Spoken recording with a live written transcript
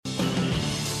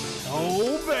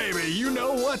Oh, baby, you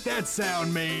know what that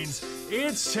sound means.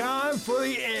 It's time for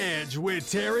The Edge with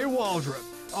Terry Waldrop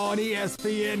on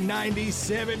ESPN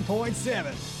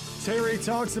 97.7. Terry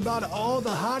talks about all the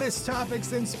hottest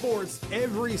topics in sports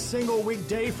every single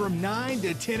weekday from 9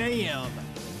 to 10 a.m.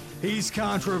 He's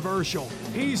controversial,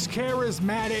 he's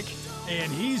charismatic,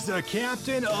 and he's the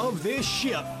captain of this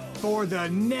ship for the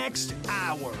next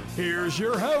hour. Here's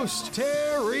your host,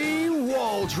 Terry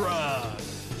Waldrop.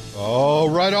 All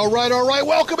right.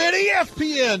 Welcome in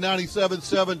ESPN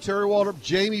 97.7. Terry Waldrop,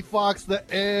 Jamie Foxx, The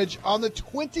Edge on the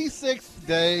 26th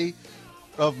day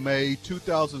of May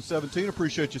 2017.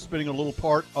 Appreciate you spending a little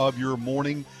part of your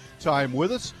morning time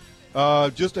with us.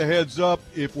 Just a heads up,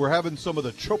 if we're having some of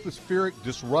the tropospheric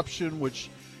disruption, which,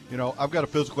 you know, I've got a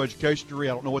physical education degree.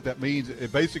 I don't know what that means.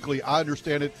 Basically, I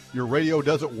understand it. Your radio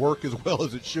doesn't work as well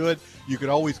as it should. You can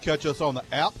always catch us on the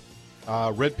app,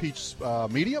 Red Peach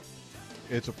Media.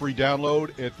 It's a free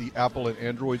download at the Apple and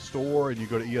Android store, and you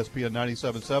go to ESPN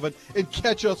 97.7 and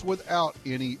catch us without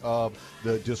any of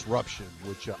the disruption,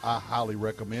 which I highly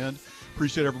recommend.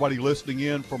 Appreciate everybody listening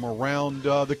in from around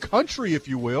the country, if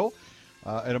you will.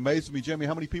 It amazes me, Jimmy,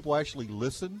 how many people actually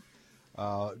listen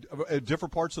at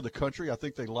different parts of the country. I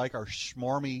think they like our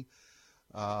schmarmy,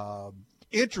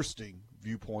 interesting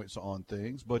viewpoints on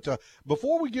things. But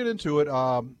before we get into it,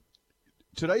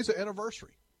 today's an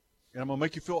anniversary, and I'm going to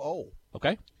make you feel old.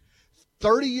 Okay.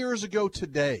 30 years ago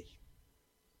today,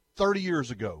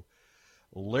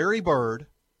 Larry Bird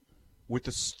with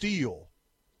the steal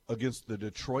against the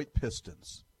Detroit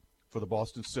Pistons for the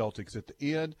Boston Celtics at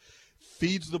the end,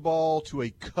 feeds the ball to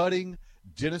a cutting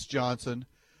Dennis Johnson.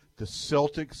 The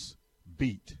Celtics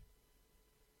beat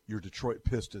your Detroit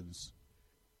Pistons,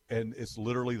 and it's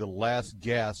literally the last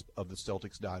gasp of the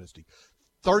Celtics dynasty.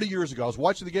 30 years ago, I was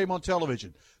watching the game on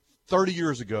television. 30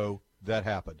 years ago, that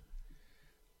happened.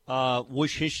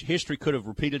 Wish history could have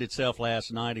repeated itself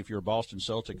last night if you're a Boston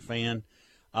Celtic fan.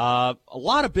 A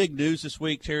lot of big news this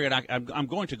week, Terry, and I'm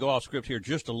going to go off script here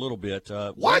just a little bit.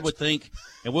 What? I would think,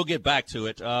 and we'll get back to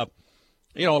it. A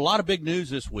lot of big news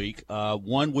this week.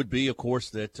 One would be, of course,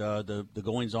 that the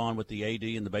goings-on with the AD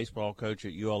and the baseball coach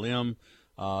at ULM,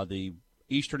 the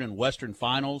Eastern and Western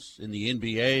Finals in the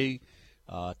NBA,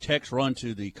 Tech's run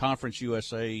to the Conference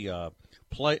USA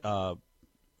play.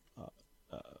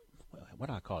 What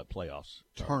do I call it? Playoffs.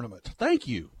 Tournament. Thank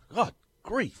you. God,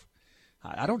 grief.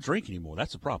 I don't drink anymore.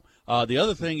 That's the problem. The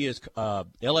other thing is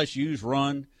LSU's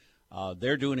run.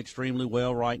 They're doing extremely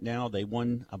well right now. They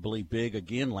won, I believe, big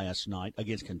again last night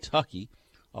against Kentucky,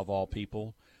 of all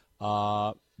people.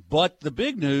 But the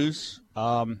big news,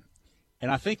 and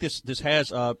I think this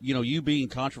has, you being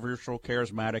controversial,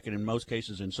 charismatic, and in most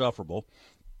cases insufferable,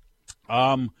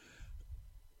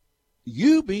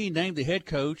 you being named the head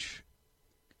coach,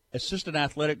 assistant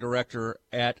athletic director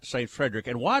at St. Frederick.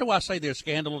 And why do I say there's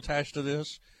scandal attached to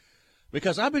this?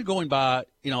 Because I've been going by,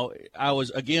 I was,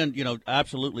 again,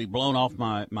 absolutely blown off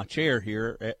my chair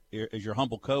here as your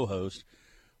humble co-host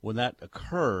when that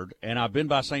occurred. And I've been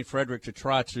by St. Frederick to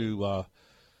try to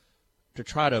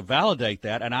validate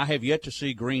that. And I have yet to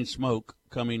see green smoke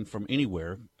coming from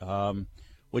anywhere,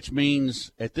 which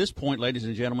means at this point, ladies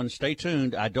and gentlemen, stay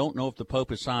tuned. I don't know if the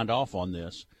Pope has signed off on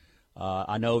this.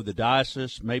 I know the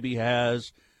diocese maybe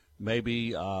has,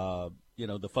 maybe,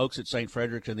 the folks at St.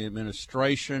 Frederick and the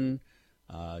administration,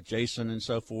 Jason and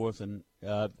so forth.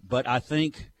 But I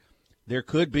think there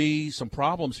could be some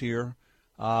problems here.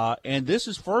 And this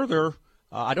is further,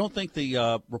 I don't think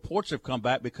the reports have come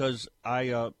back because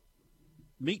I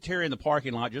meet Terry in the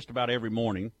parking lot just about every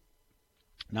morning,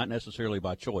 not necessarily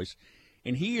by choice.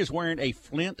 And he is wearing a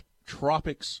Flint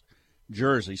Tropics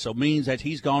jersey, so it means that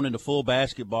he's gone into full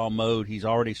basketball mode. He's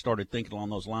already started thinking along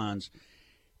those lines.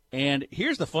 And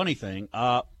here's the funny thing: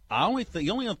 the only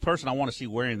other person I want to see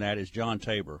wearing that is John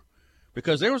Tabor,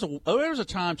 because there was a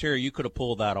time, Terry, you could have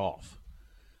pulled that off.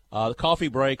 The coffee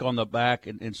break on the back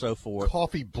and so forth.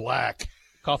 Coffee black.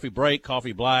 Coffee break,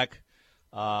 coffee black.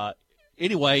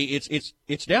 Anyway,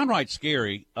 it's downright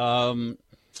scary.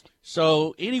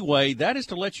 So anyway, that is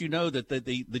to let you know that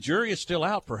the jury is still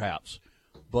out, perhaps.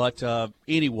 But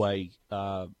anyway,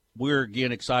 we're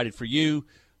again excited for you.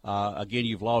 Again,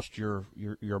 you've lost your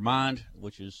mind,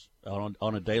 which is on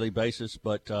a daily basis.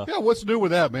 But what's new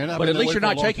with that, man? But at least you're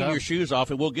not taking your shoes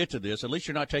off, and we'll get to this. At least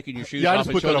you're not taking your shoes off. I just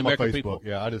put that on my Facebook. People.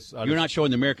 Yeah, you're not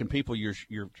showing the American people your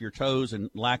toes and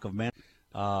lack of man.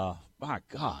 My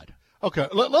God. Okay,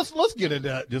 let's get into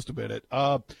that just a minute.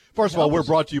 First of all, we're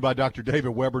brought to you by Dr. David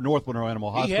Weber, North Monroe Animal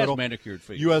Hospital. He has manicured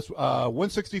feet. US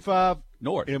 165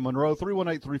 North in Monroe,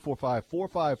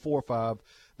 318-345-4545.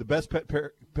 The best pet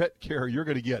care you're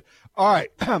going to get. All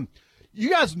right, you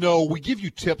guys know we give you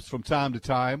tips from time to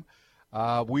time.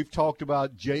 We've talked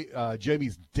about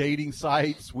Jamie's dating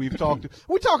sites. We talk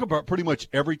about pretty much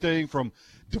everything from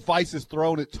devices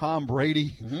thrown at Tom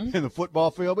Brady in the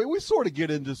football field. I mean, we sort of get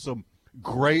into some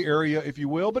gray area, if you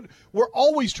will, but we're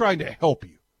always trying to help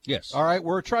you. Yes. All right,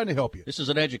 we're trying to help you. This is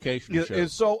an educational show.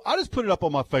 And so I just put it up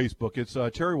on my Facebook. It's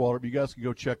Terry Waldrop. You guys can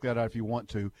go check that out if you want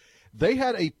to. They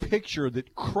had a picture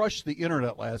that crushed the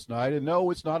internet last night, and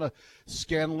no, it's not a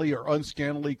scantily or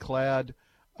unscantily clad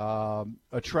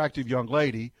attractive young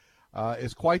lady.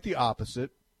 It's quite the opposite.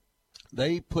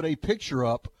 They put a picture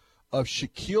up of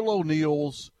Shaquille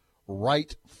O'Neal's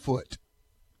right foot.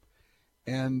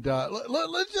 And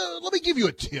let me give you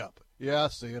a tip. Yeah, I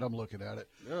see it. I'm looking at it.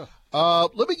 Yeah.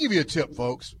 Let me give you a tip,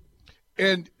 folks.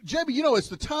 And, Jamie, it's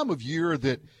the time of year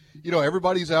that,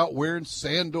 everybody's out wearing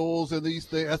sandals and these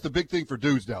things. That's the big thing for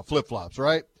dudes now, flip-flops,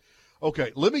 right?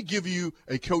 Okay, let me give you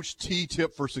a Coach T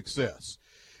tip for success.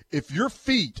 If your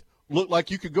feet look like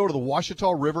you could go to the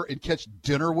Ouachita River and catch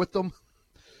dinner with them,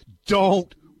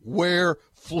 don't wear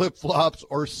flip-flops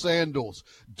or sandals.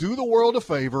 Do the world a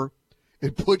favor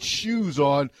and put shoes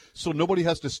on so nobody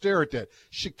has to stare at that.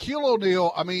 Shaquille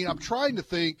O'Neal, I'm trying to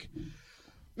think.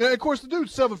 Now, of course, the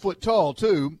dude's 7 foot tall,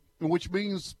 too, which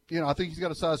means, I think he's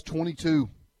got a size 22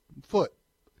 foot,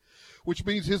 which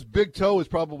means his big toe is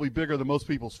probably bigger than most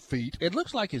people's feet. It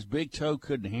looks like his big toe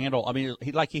couldn't handle.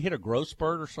 He hit a growth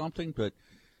spurt or something, but,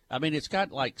 it's got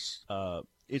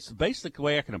it's the basic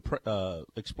way I can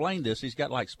explain this. He's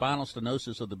got spinal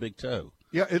stenosis of the big toe.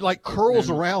 Yeah, it curls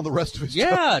around the rest of his toe.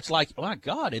 Yeah, it's like, oh my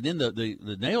God. And then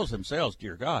the nails themselves,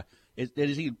 dear God.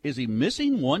 Is he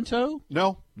missing one toe?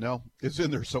 No. It's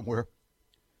in there somewhere.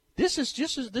 This is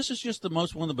just the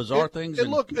most one of the bizarre things.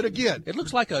 And again, it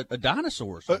looks like a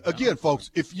dinosaur. Again,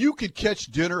 folks, if you could catch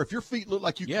dinner, if your feet look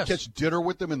like you could catch dinner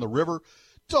with them in the river,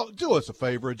 do us a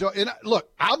favor. And look,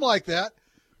 I'm like that.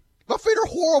 My feet are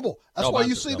horrible. That's why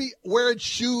you see me wearing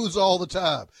shoes all the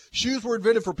time. Shoes were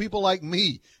invented for people like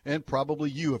me and probably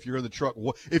you if you're in the truck.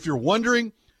 If you're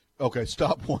wondering, okay,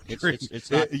 stop wondering.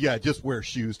 It's not. Yeah, just wear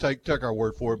shoes. Take our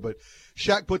word for it. But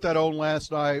Shaq put that on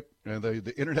last night, and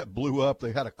the internet blew up.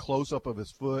 They had a close-up of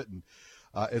his foot. And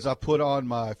as I put on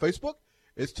my Facebook,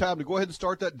 it's time to go ahead and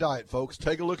start that diet, folks.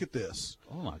 Take a look at this.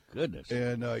 Oh, my goodness.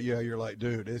 And, you're like,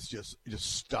 dude, it's just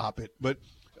stop it. But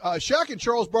Shaq and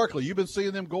Charles Barkley, you've been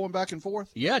seeing them going back and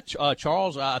forth? Yeah,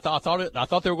 Charles, I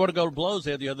thought they were going to go to blows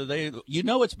there the other day.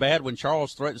 It's bad when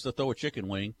Charles threatens to throw a chicken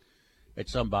wing at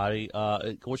somebody.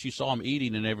 Of course, you saw him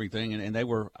eating and everything, and they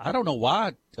were – I don't know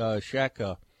why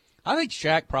Shaq I think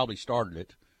Shaq probably started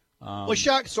it. Well,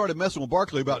 Shaq started messing with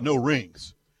Barkley about no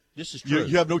rings. This is true.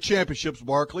 You have no championships,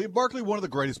 Barkley. Barkley, one of the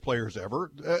greatest players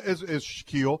ever, is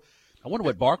Shaquille. I wonder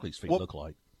what Barkley's feet look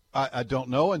like. I don't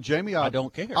know. And, Jamie, I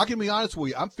don't care. I can be honest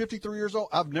with you. I'm 53 years old.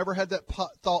 I've never had that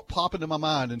thought pop into my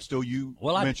mind until you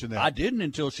mentioned that. I didn't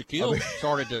until Shaquille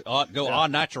started to go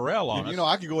en naturel on us.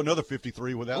 I could go another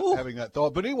 53 without having that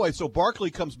thought. But anyway, so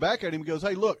Barkley comes back at him and goes,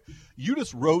 hey, look, you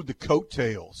just rode the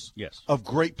coattails of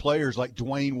great players like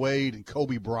Dwayne Wade and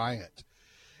Kobe Bryant,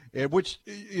 which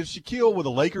is Shaquille with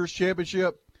the Lakers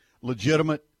championship,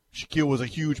 legitimate. Shaquille was a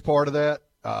huge part of that.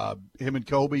 Him and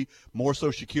Kobe, more so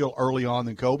Shaquille early on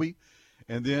than Kobe.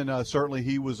 And then certainly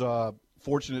he was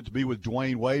fortunate to be with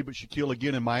Dwayne Wade, but Shaquille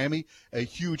again in Miami, a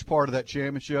huge part of that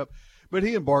championship. But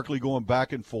he and Barkley going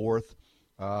back and forth.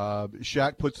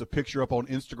 Shaq puts a picture up on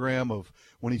Instagram of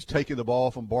when he's taking the ball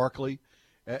from Barkley.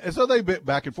 And so they bit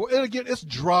back and forth. And again, it's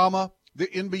drama. The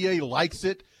NBA likes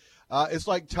it. It's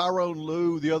like Tyrone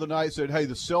Lue the other night said, hey,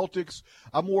 the Celtics,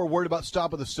 I'm more worried about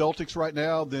stopping the Celtics right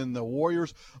now than the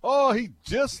Warriors. Oh, he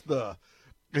just the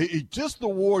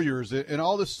Warriors. And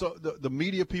all this, the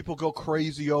media people go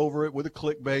crazy over it with the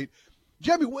clickbait.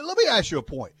 Jamie, let me ask you a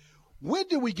point. When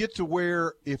do we get to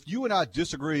where if you and I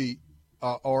disagree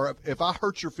or if I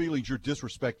hurt your feelings, you're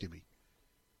disrespecting me?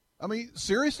 I mean,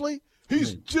 seriously?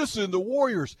 He's dissing the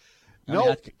Warriors.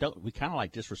 We kind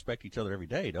of disrespect each other every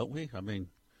day, don't we?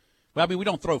 We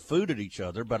don't throw food at each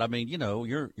other, but you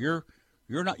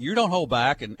don't hold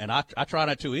back, and I try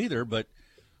not to either. But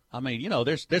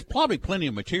there's probably plenty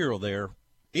of material there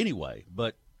anyway.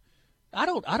 But I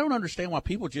don't understand why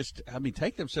people just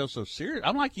take themselves so serious.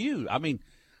 I'm like you.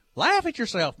 Laugh at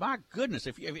yourself. My goodness,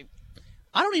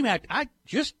 I don't even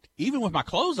even with my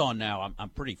clothes on now, I'm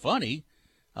pretty funny.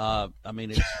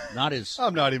 It's not as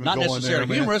I'm not even not going necessarily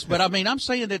there, humorous, but I'm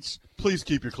saying it's. Please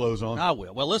keep your clothes on. I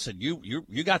will. Well, listen,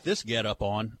 you got this get up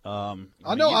on.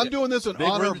 I know I'm doing this in big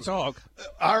honor room to talk.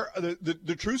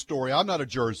 The true story. I'm not a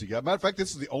jersey guy. Matter of fact,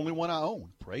 this is the only one I own.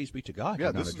 Praise be to God.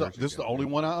 Yeah, this is the only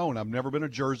one I own. I've never been a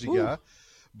jersey guy,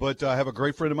 But I have a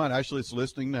great friend of mine, actually, that's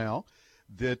listening now,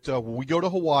 that when we go to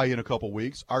Hawaii in a couple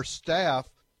weeks, our staff,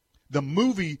 the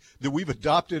movie that we've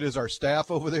adopted as our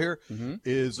staff over there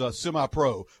is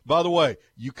Semi-Pro. By the way,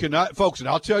 you cannot, folks, and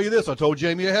I'll tell you this, I told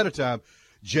Jamie ahead of time,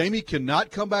 Jamie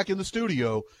cannot come back in the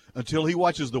studio until he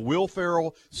watches the Will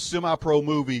Ferrell Semi-Pro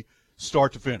movie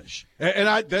start to finish. And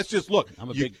that's just, look,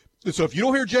 so if you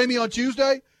don't hear Jamie on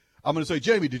Tuesday, I'm going to say,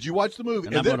 Jamie, did you watch the movie?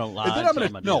 And I'm going to lie. And then I'm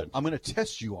going to, no, I'm going to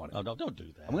test you on it. Oh, no, don't do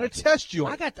that. I'm going to test you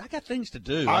on it. I got things to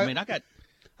do.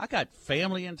 I got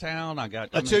family in town. I'll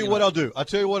tell you what I'll do.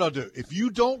 If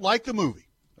you don't like the movie,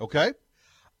 okay,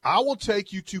 I will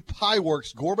take you to Pie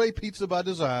Works Gourmet Pizza by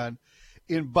Design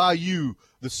and buy you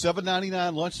the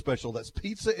 $7.99 lunch special. That's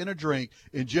pizza and a drink.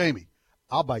 And, Jamie,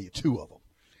 I'll buy you 2 of them.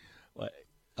 Well,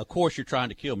 of course, you're trying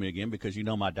to kill me again because you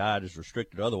know my diet is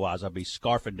restricted. Otherwise, I'd be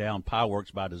scarfing down Pie Works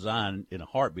by Design in a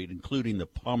heartbeat, including the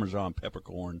Parmesan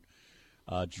peppercorn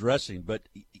dressing. But,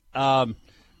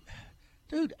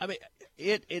 dude, I mean,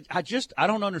 I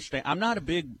don't understand. I'm not a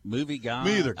big movie guy.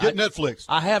 Me either. Get Netflix.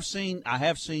 I have seen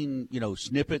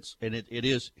snippets, and it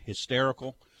is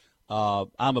hysterical.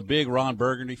 I'm a big Ron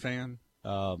Burgundy fan.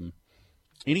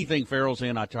 Anything Ferrell's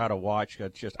in, I try to watch.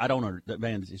 It's just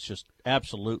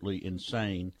absolutely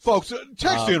insane. Folks,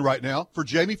 text in right now for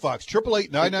Jamie Foxx,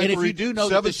 888-993-7762. And if you do know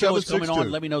that the show is coming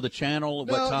on, let me know the channel,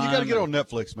 what time. You got to get on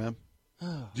Netflix, man.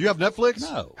 Do you have Netflix?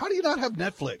 No. How do you not have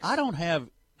Netflix? I don't have.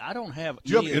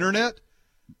 Do you have internet?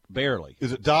 Barely.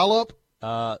 Is it dial-up?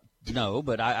 No,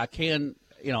 but I can.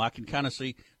 I can kind of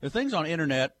see the things on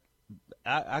internet.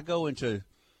 I go into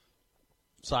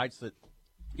sites that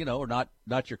are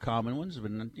not your common ones, but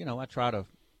I try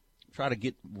to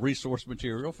get resource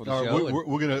material for the show.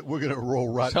 We're gonna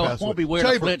roll right so past. So it won't be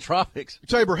weird. Flint Tropics.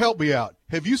 Tabor, help me out.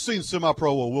 Have you seen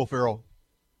Semi-Pro with Will Ferrell?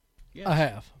 Yes. I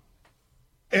have.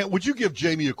 And would you give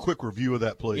Jamie a quick review of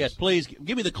that, please? Yes, please.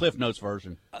 Give me the Cliff Notes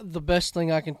version. The best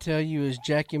thing I can tell you is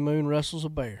Jackie Moon wrestles a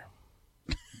bear.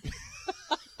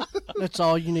 That's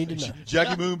all you need to know.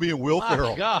 Jackie Moon being Will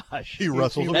Ferrell. Gosh. He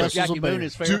wrestles a bear. Jackie Moon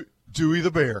is fair. Dewey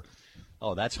the Bear.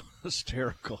 Oh, that's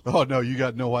hysterical. Oh, no, you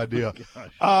got no idea.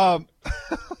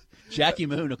 Jackie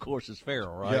Moon, of course, is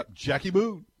Ferrell, right? Yeah, Jackie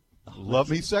Moon. Love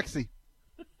Me Sexy.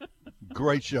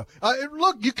 Great show.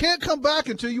 Look, you can't come back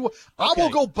until you. Okay. I will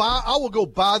go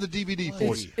buy the DVD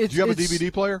for you. Do you have a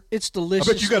DVD player? It's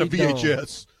deliciously. I bet you got a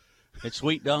VHS. Dumb. It's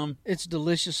sweet dumb. It's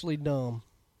deliciously dumb.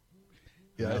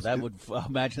 Yeah,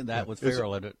 imagine that with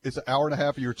Ferrell in it. It's an hour and a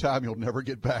half of your time you'll never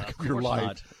get back of your life.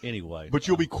 Not. Anyway, but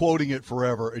you'll be quoting it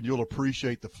forever, and you'll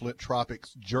appreciate the Flint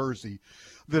Tropics jersey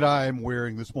that I am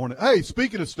wearing this morning. Hey,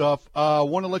 speaking of stuff, I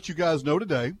want to let you guys know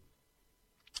today,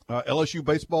 LSU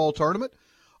baseball tournament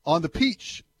on the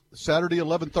Peach, Saturday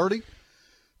 11:30,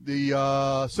 the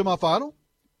semifinal,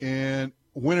 and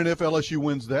winning if LSU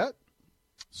wins that.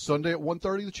 Sunday at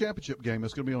 1:30, the championship game.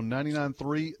 It's going to be on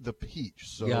 99.3 The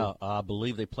Peach. So yeah, I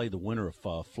believe they play the winner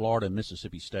of Florida and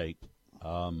Mississippi State,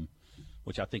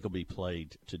 which I think will be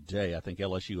played today. I think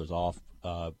LSU is off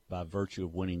by virtue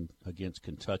of winning against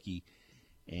Kentucky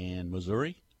and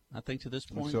Missouri, I think, to this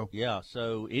point. So. Yeah,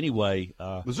 so anyway.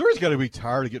 Missouri's got to be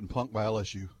tired of getting punked by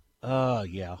LSU.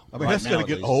 Yeah. I mean, that's going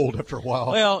to get old after a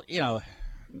while. Well,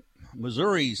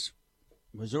 Missouri's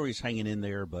hanging in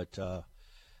there, but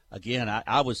again,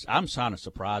 I'm kind of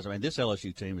surprised. I mean, this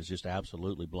LSU team has just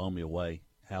absolutely blown me away.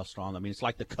 How strong! I mean, it's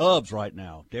like the Cubs right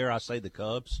now. Dare I say the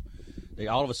Cubs? They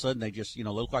all of a sudden they just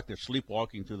look like they're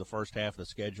sleepwalking through the first half of the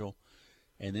schedule,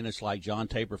 and then it's like John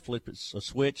Tabor flipped a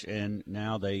switch, and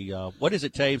now they what is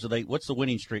it, Taves? What's the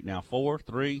winning streak now? 4,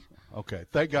 3? Okay,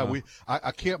 thank God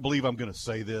I can't believe I'm going to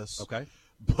say this. Okay,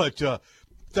 but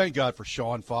thank God for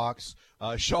Sean Fox.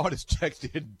 Sean has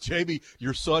texted, Jamie,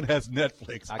 your son has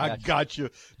Netflix. I got you.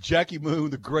 Jackie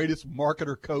Moon, the greatest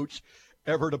marketer coach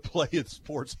ever to play in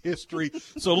sports history.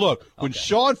 So, look, when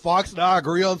Sean Fox and I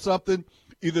agree on something,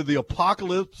 either the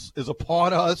apocalypse is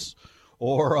upon us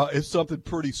or it's something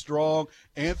pretty strong.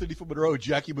 Anthony from Monroe,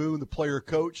 Jackie Moon, the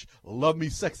player-coach, Love Me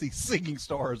Sexy singing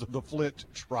stars of the Flint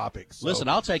Tropics. So, listen,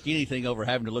 I'll take anything over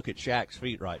having to look at Shaq's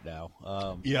feet right now.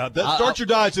 Start your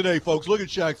diet today, folks. Look at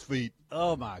Shaq's feet.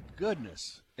 Oh, my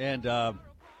goodness. And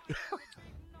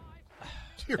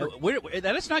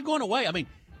it's not going away. I mean,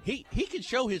 he can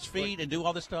show his feet and do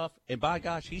all this stuff, and by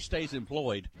gosh, he stays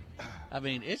employed. I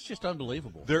mean, it's just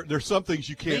unbelievable. There's some things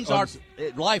you can't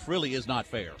life really is not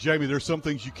fair. Jamie, there's some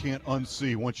things you can't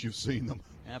unsee once you've seen them.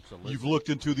 Absolutely. You've looked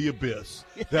into the abyss.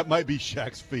 That might be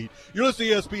Shaq's feet. You're listening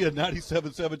to ESPN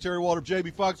 97.7. Terry Waldrop,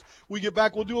 Jamie Foxx. We get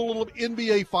back, we'll do a little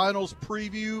NBA Finals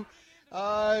preview.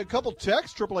 A couple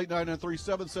texts,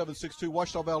 888-993-7762,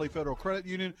 Washita Valley Federal Credit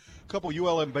Union. A couple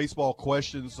ULM baseball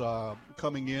questions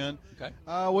coming in. Okay.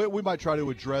 We might try to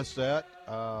address that.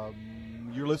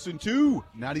 You're listening to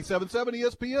 97.7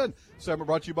 ESPN. Segment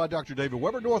brought to you by Dr. David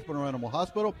Weber, North Monroe Animal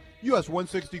Hospital, US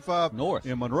 165 North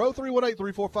in Monroe,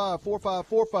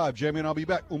 318-345-4545. Jamie and I'll be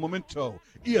back. Un momento.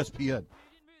 ESPN.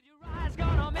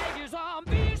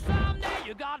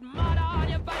 You got mud on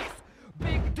your face,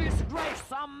 big disgrace.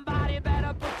 Somebody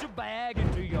better put your bag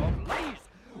into your place.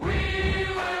 We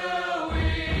will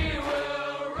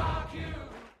rock you.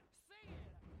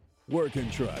 Working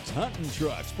trucks, hunting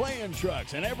trucks, playing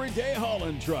trucks, and everyday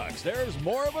hauling trucks. There's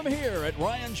more of them here at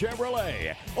Ryan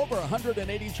Chevrolet. Over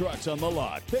 180 trucks on the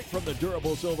lot. Pick from the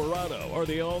durable Silverado or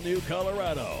the all-new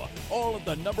Colorado. All at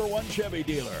the #1 Chevy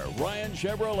dealer, Ryan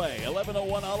Chevrolet,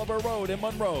 1101 Oliver Road in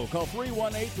Monroe. Call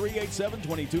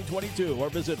 318-387-2222 or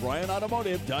visit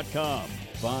RyanAutomotive.com.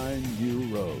 Find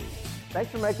new roads. Thanks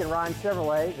for making Ryan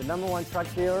Chevrolet the #1 truck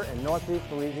dealer in Northeast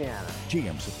Louisiana.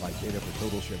 GM supplies data for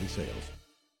total Chevy sales.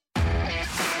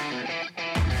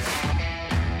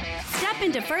 Step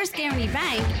into First Guarantee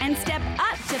Bank and step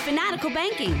up to Fanatical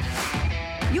Banking.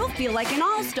 You'll feel like an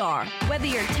all-star, whether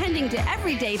you're tending to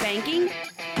everyday banking,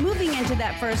 moving into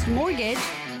that first mortgage,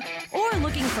 or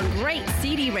looking for great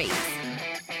CD rates.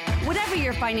 Whatever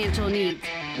your financial needs,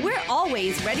 we're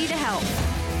always ready to help.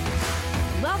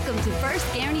 Welcome to First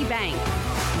Guarantee Bank.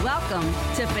 Welcome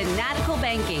to Fanatical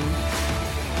Banking.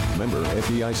 Member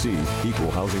FDIC,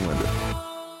 Equal Housing Lender.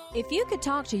 If you could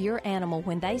talk to your animal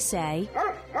when they say,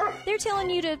 they're telling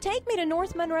you to take me to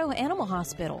North Monroe Animal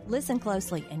Hospital, listen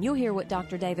closely and you'll hear what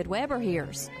Dr. David Weber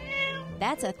hears.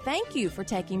 That's a thank you for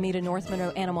taking me to North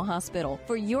Monroe Animal Hospital.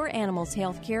 For your animal's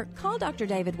health care, call Dr.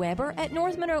 David Weber at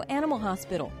North Monroe Animal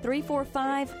Hospital,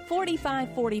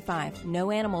 345-4545.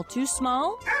 No animal too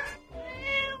small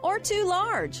or too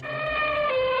large.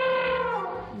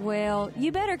 Well,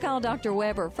 you better call Dr.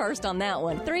 Weber first on that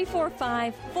one,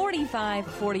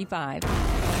 345-4545.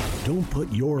 Don't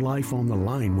put your life on the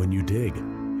line when you dig.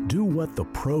 Do what the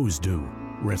pros do.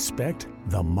 Respect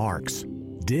the marks.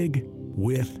 Dig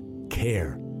with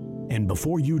care. And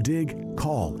before you dig,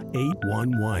 call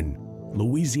 811.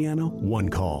 Louisiana One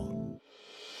Call.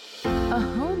 A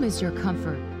home is your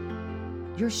comfort,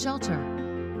 your shelter.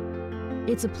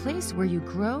 It's a place where you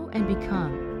grow and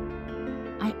become.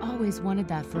 I always wanted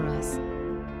that for us.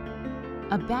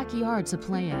 A backyard to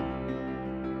play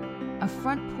in. A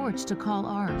front porch to call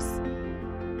ours.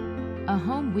 A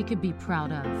home we could be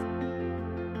proud of.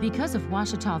 Because of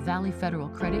Washita Valley Federal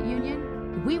Credit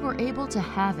Union, we were able to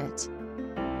have it.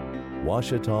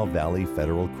 Washita Valley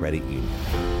Federal Credit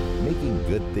Union, making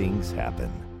good things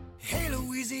happen. Hey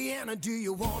Louisiana, do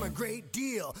you want a great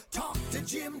deal? Talk to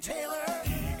Jim Taylor.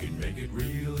 He can make it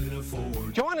real and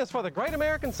afford. Join us for the Great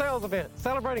American Sales Event,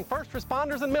 celebrating first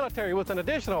responders and military with an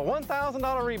additional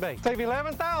 $1,000 rebate. Save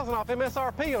 $11,000 off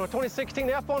MSRP on a 2016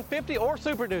 F-150 or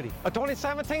Super Duty, a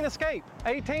 2017 Escape,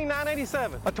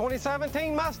 $18,987, a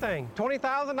 2017 Mustang,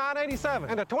 $20,987,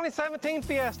 and a 2017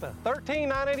 Fiesta,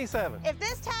 $13,987. If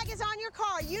this tag is on your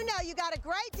car, you know you got a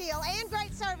great deal and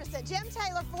great service at Jim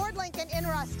Taylor Ford Lincoln in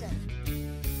Ruston.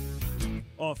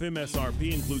 Off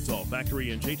MSRP includes all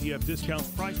factory and JTF discounts,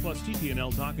 price plus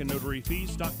TP&L dock and notary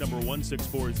fees. Stock number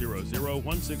 16400,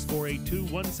 16482,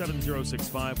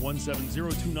 17065,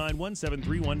 17029,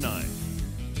 17319.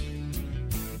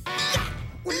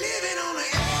 We're living on the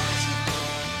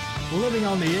edge. Living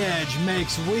on the edge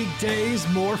makes weekdays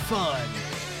more fun,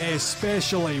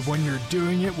 especially when you're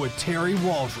doing it with Terry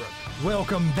Waldrop.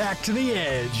 Welcome back to The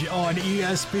Edge on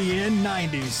ESPN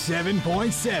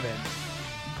 97.7.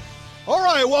 All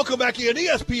right, welcome back in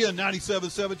ESPN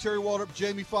 97.7. Terry Waldrop,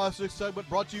 Jamie Foxx, segment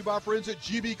brought to you by friends at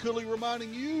GB Cooley,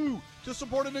 reminding you to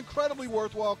support an incredibly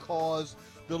worthwhile cause,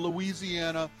 the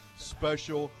Louisiana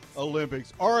Special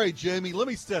Olympics. All right, Jamie, let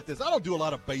me set this. I don't do a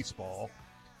lot of baseball,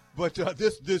 but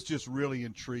this just really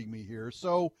intrigued me here.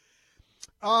 So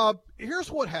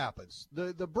here's what happens.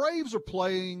 The Braves are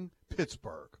playing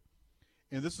Pittsburgh,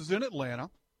 and this is in Atlanta.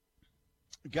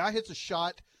 The guy hits a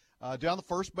shot down the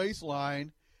first base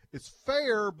line. It's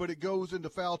fair, but it goes into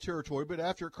foul territory, but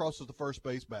after it crosses the first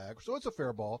base bag. So it's a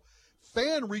fair ball.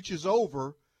 Fan reaches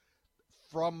over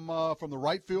from the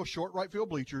right field, short right field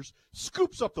bleachers,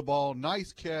 scoops up the ball,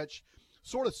 nice catch,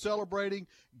 sort of celebrating,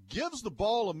 gives the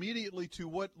ball immediately to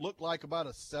what looked like about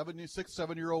a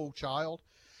 7-year-old child.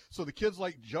 So the kid's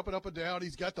like jumping up and down.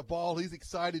 He's got the ball. He's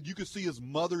excited. You can see his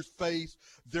mother's face.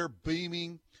 They're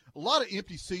beaming. A lot of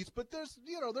empty seats, but there's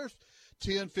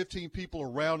 10, 15 people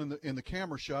around in the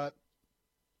camera shot.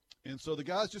 And so the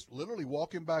guy's just literally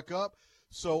walking back up.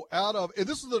 So and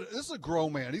this is a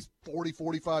grown man. He's 40,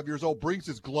 45 years old, brings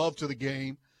his glove to the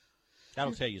game.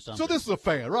 That'll tell you something. So this is a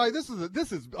fan, right? This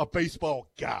is a baseball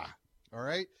guy, all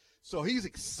right? So he's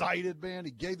excited, man.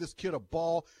 He gave this kid a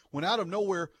ball. When out of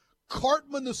nowhere,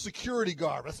 Cartman, the security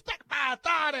guard, respect my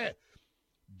authority,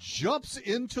 jumps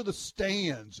into the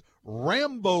stands,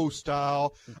 Rambo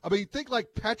style. I mean, think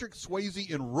like Patrick Swayze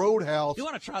in Roadhouse. You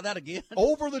want to try that again?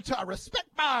 Over the top. Respect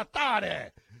my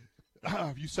authority.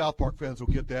 You South Park fans will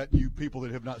get that. You people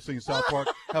that have not seen South Park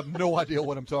have no idea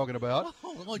what I'm talking about.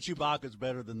 Oh, Chewbacca's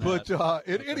better than that. But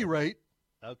at any rate,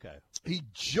 okay, he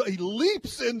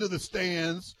leaps into the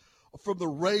stands from the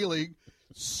railing,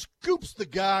 scoops the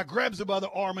guy, grabs him by the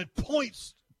arm, and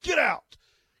points, "Get out!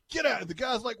 Get out!" And the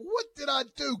guy's like, "What did I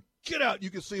do? Get out!" You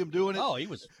can see him doing it. Oh, he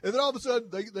was. And then all of a sudden,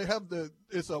 they have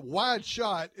it's a wide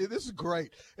shot. And this is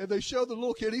great. And they show the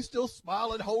little kid. He's still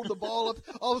smiling, holding the ball up.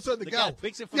 All of a sudden, the guy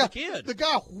picks it from the kid. The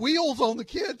guy wheels on the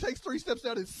kid, takes 3 steps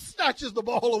down, and snatches the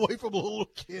ball away from the little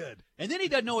kid. And then he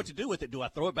doesn't know what to do with it. Do I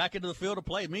throw it back into the field of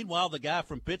play? Meanwhile, the guy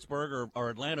from Pittsburgh or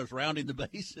Atlanta's rounding the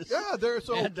bases. Yeah, there's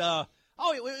so. And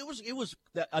it was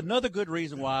another good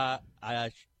reason why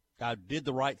I did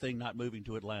the right thing not moving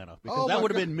to Atlanta, because that would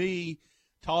have been me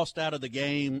tossed out of the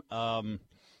game.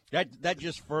 That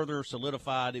just further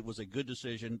solidified it was a good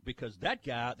decision, because that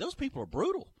guy, those people are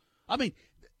brutal. I mean,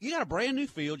 you got a brand new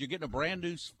field, you're getting a brand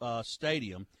new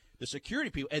stadium, the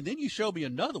security people, and then you show me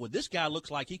another one. This guy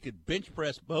looks like he could bench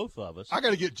press both of us. I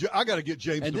got to get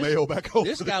James DeMayo back over.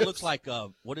 This guy looks like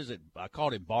what is it? I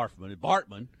called him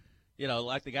Bartman. You know,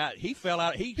 like the guy, he fell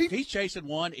out. He's chasing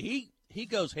one. He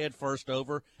goes head first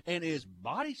over, and his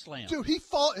body slammed. Dude, he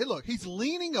fall. Hey, look, he's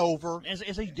leaning over. Has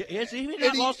he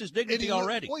not lost his dignity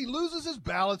already? Well, he loses his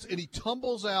balance, and he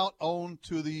tumbles out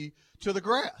onto the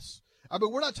grass. I mean,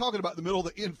 we're not talking about the middle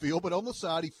of the infield, but on the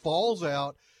side, he falls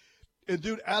out. And,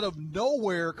 dude, out of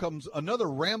nowhere comes another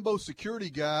Rambo security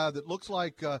guy that looks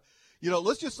like,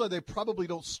 let's just say they probably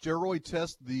don't steroid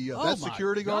test that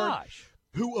security guard,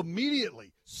 who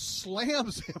immediately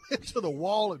slams him into the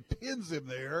wall and pins him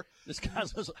there. This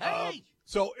guy's like, hey.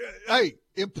 Hey,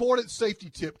 important safety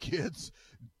tip, kids.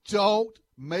 Don't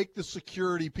make the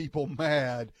security people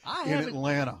mad in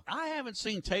Atlanta. I haven't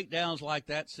seen takedowns like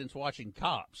that since watching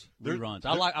Cops reruns.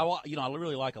 I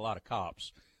really like a lot of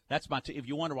Cops. That's my if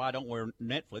you wonder why I don't wear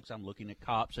Netflix, I'm looking at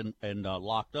Cops and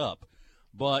Locked Up,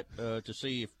 but to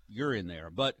see if you're in there.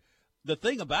 But the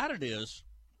thing about it is,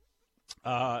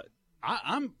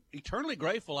 I'm eternally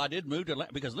grateful I did move to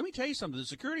Atlanta, because let me tell you something, the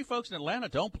security folks in Atlanta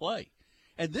don't play.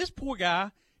 And this poor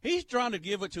guy, he's trying to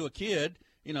give it to a kid,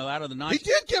 out of the night. He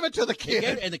did give it to the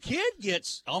kid. And the kid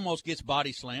almost gets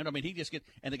body slammed. I mean, he just gets,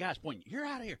 and the guy's pointing, "You're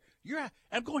out of here. You're out."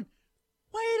 And I'm going,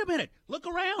 wait a minute, look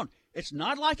around. It's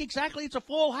not like exactly it's a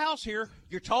full house here.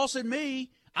 You're tossing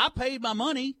me. I paid my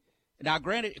money. Now,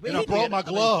 granted, and I brought my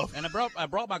glove. I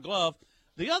brought my glove.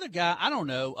 The other guy, I don't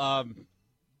know.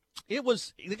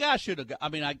 The guy should have. I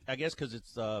mean, I guess because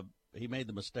it's he made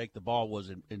the mistake. The ball was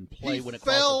in play when it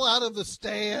fell out of the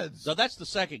stands. So that's the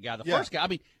second guy. The first guy. I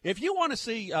mean, if you want to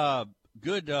see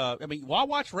good. Why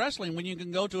watch wrestling when you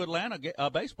can go to Atlanta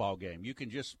a baseball game? You can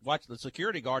just watch the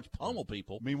security guards pummel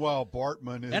people. Meanwhile,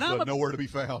 Bartman is nowhere to be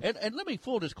found. And let me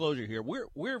full disclosure here: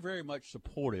 we're very much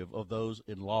supportive of those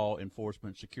in law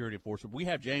enforcement, security enforcement. We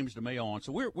have James DeMayo on,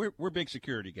 so we're big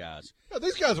security guys. Yeah,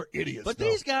 these guys are idiots. But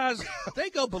these guys, they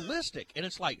go ballistic, and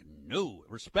it's like, no,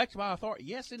 respect my authority.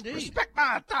 Yes, indeed, respect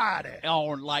my authority.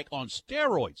 On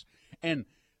steroids. And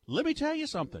let me tell you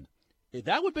something. If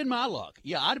that would have been my luck,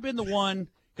 I'd have been the one,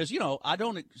 because, I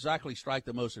don't exactly strike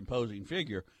the most imposing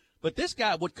figure. But this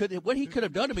guy, what he could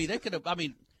have done to me, they could have,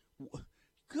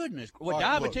 goodness, what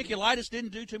diverticulitis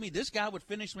didn't do to me, this guy would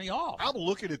finish me off. I'm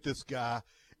looking at this guy,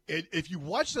 and if you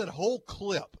watch that whole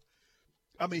clip,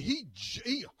 I mean, he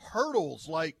hurdles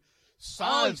like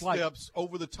side steps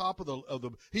over the top of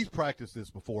the. He's practiced this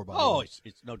before, by the way. Oh,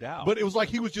 it's no doubt. But it was like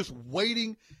he was just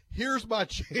waiting. Here's my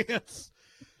chance.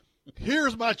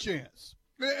 Here's my chance.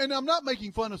 And I'm not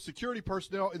making fun of security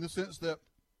personnel in the sense that,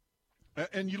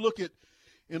 and you look at,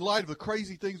 in light of the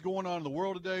crazy things going on in the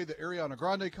world today, the Ariana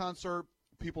Grande concert,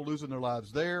 people losing their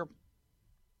lives there,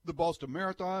 the Boston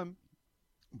Marathon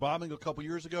bombing a couple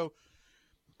years ago.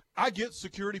 I get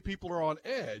security people are on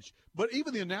edge, but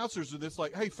even the announcers are this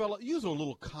like, hey, fella, use a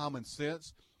little common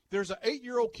sense. There's an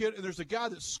 8-year-old kid, and there's a guy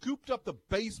that scooped up the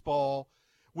baseball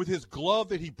with his glove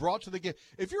that he brought to the game.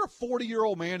 If you're a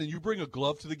 40-year-old man and you bring a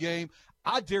glove to the game,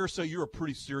 I dare say you're a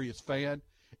pretty serious fan.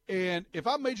 And if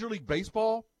I'm Major League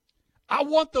Baseball, I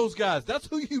want those guys. That's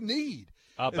who you need.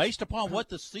 Based upon what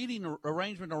the seating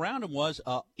arrangement around him was,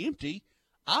 empty,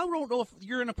 I don't know if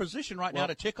you're in a position right now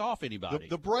to tick off anybody.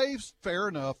 The Braves, fair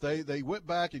enough. They went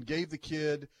back and gave the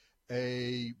kid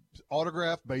a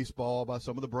autographed baseball by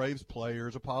some of the Braves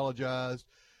players, apologized,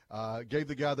 gave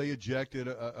the guy they ejected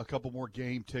a couple more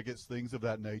game tickets, things of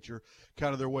that nature,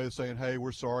 kind of their way of saying, hey,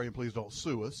 we're sorry and please don't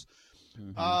sue us.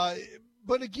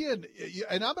 But again,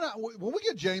 and when we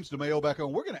get James DeMayo back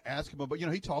on, we're going to ask him about,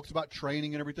 he talks about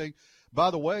training and everything. By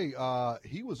the way,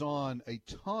 he was on a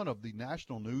ton of the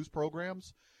national news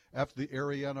programs after the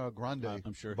Ariana Grande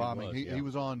bombing. He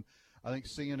was on, I think,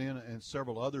 CNN and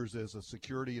several others as a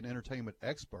security and entertainment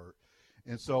expert.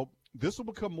 And so this will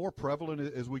become more prevalent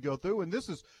as we go through. And this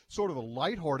is sort of a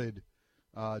lighthearted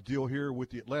deal here with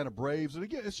the Atlanta Braves. And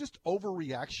again, it's just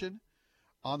overreaction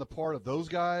on the part of those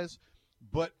guys.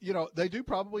 But, they do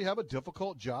probably have a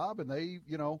difficult job, and they,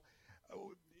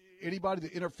 anybody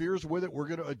that interferes with it, we're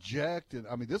going to eject. And,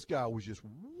 I mean, this guy was just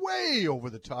way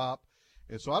over the top.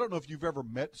 And so I don't know if you've ever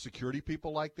met security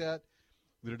people like that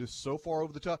are just so far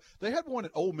over the top. They had one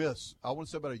at Ole Miss, I want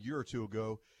to say about a year or two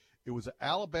ago. It was an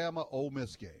Alabama-Ole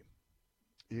Miss game.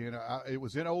 It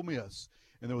was in Ole Miss.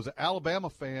 And there was an Alabama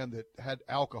fan that had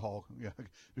alcohol.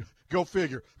 Go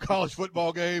figure. College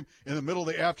football game in the middle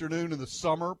of the afternoon in the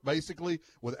summer, basically,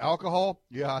 with alcohol.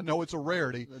 Yeah, I know it's a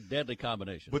rarity. A deadly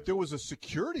combination. But there was a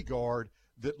security guard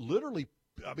that literally,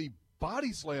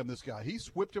 body slammed this guy. He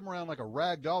whipped him around like a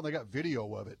rag doll, and they got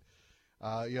video of it.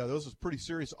 This was a pretty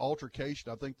serious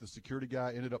altercation. I think the security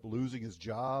guy ended up losing his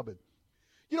job. And,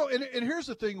 and here's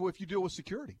the thing if you deal with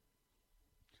security.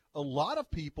 A lot of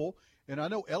people, and I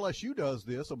know LSU does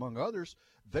this among others,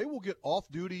 they will get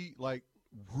off-duty like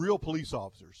real police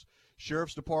officers,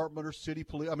 sheriff's department or city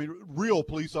police, real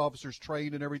police officers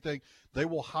trained and everything. They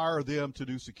will hire them to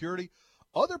do security.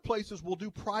 Other places will do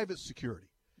private security.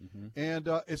 And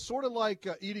it's sort of like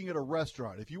eating at a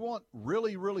restaurant. If you want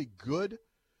really, really good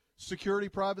security,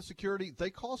 private security, they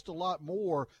cost a lot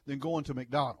more than going to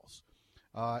McDonald's.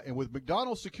 And with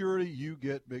McDonald's security, you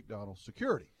get McDonald's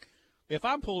security. If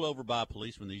I'm pulled over by a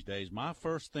policeman these days, my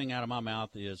first thing out of my mouth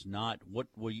is not what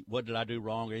did I do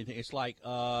wrong or anything. It's like,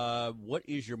 what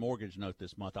is your mortgage note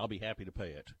this month? I'll be happy to pay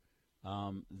it.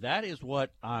 That is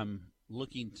what I'm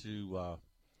looking to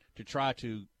try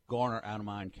to garner out of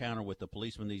my encounter with the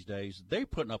policemen these days. They're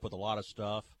putting up with a lot of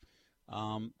stuff.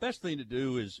 Best thing to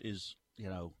do is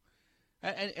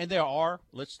and there are,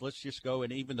 let's just go,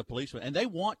 and even the policemen, and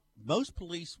most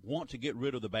police want to get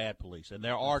rid of the bad police, and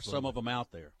there are some of them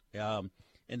out there.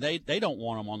 And they don't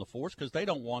want them on the force because they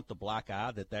don't want the black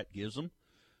eye that gives them.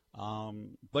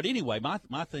 But anyway,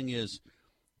 my thing is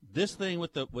this thing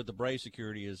with the Brave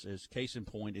security is case in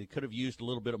point. It could have used a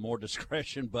little bit of more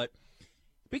discretion, but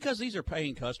because these are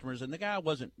paying customers, and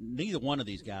neither one of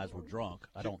these guys were drunk,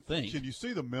 I don't think. Can you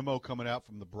see the memo coming out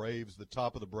from the Braves, the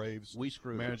top of the Braves we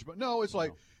screwed management? No, it's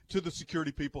like, to the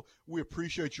security people, we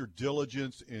appreciate your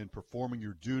diligence in performing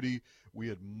your duty. We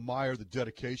admire the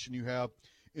dedication you have.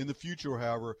 In the future,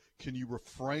 however, can you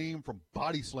refrain from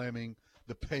body slamming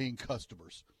the paying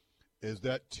customers, as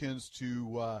that tends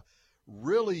to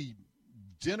really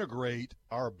denigrate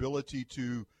our ability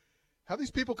to have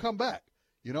these people come back.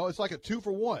 It's like a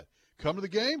 2-for-1. Come to the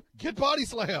game, get body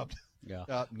slammed. Yeah.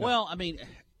 No. Well, and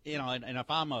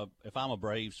if I'm a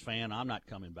Braves fan, I'm not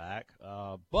coming back.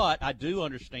 But I do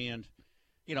understand,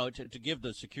 to give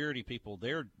the security people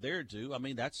their due.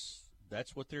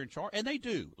 That's what they're in charge, and they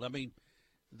do.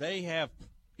 They have.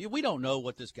 We don't know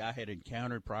what this guy had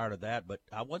encountered prior to that, but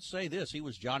I would say this: he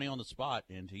was Johnny on the spot,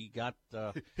 and he got.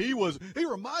 He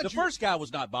reminds the first guy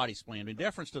was not body slammed. In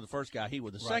deference to the first guy, he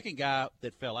was the second guy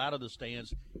that fell out of the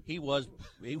stands. He was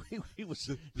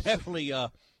definitely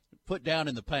put down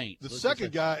in the paint. The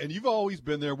second guy, and you've always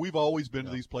been there. We've always been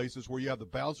to these places where you have the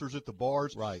bouncers at the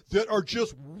bars that are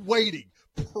just waiting,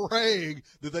 praying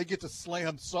that they get to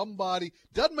slam somebody.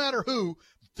 Doesn't matter who.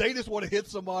 They just want to hit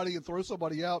somebody and throw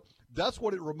somebody out. That's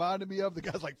what it reminded me of. The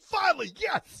guy's like, finally,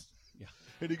 yes! Yeah.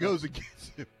 And he goes and gets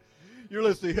him. You're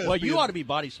listening. Well, you ought to be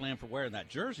body slammed for wearing that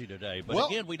jersey today. But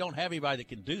again, we don't have anybody that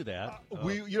can do that.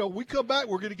 We come back.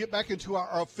 We're going to get back into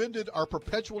our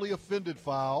perpetually offended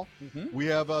file. Mm-hmm. We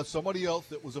have somebody else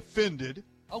that was offended.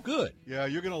 Oh, good. Yeah,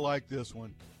 you're going to like this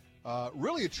one.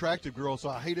 Really attractive girl, so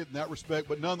I hate it in that respect.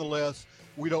 But nonetheless,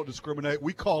 we don't discriminate.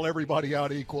 We call everybody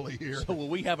out equally here. So will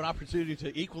we have an opportunity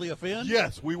to equally offend?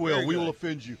 Yes, we will. We will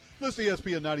offend you. Listen to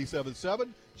ESPN 97.7.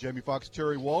 Jamie Foxx,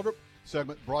 Terry Waldrop.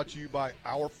 Segment brought to you by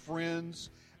our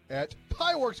friends at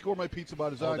Pieworks Gourmet Pizza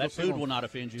by Design. That food will not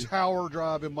offend you. Tower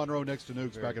Drive in Monroe next to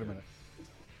Nukes. Back in a minute.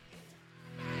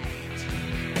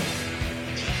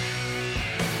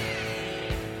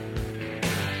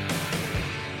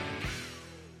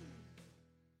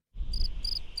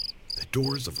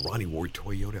 doors of Ronnie Ward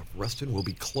Toyota of Ruston will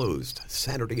be closed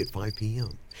Saturday at 5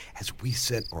 p.m. as we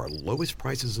set our lowest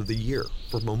prices of the year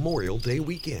for Memorial Day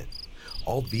weekend.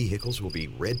 All vehicles will be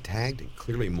red tagged and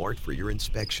clearly marked for your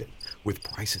inspection, with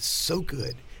prices so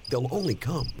good they'll only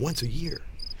come once a year.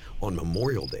 On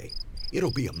Memorial Day,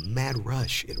 it'll be a mad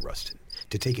rush in Ruston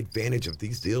to take advantage of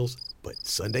these deals, but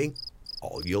Sunday,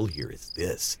 all you'll hear is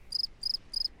this.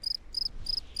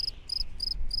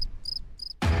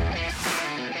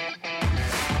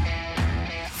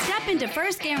 Step into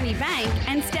First Guarantee Bank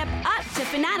and step up to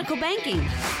Fanatical Banking.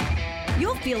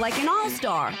 You'll feel like an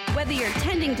all-star, whether you're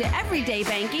tending to everyday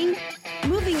banking,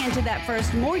 moving into that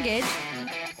first mortgage,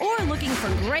 or looking for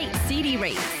great CD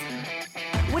rates.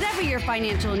 Whatever your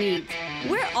financial needs,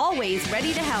 we're always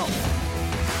ready to help.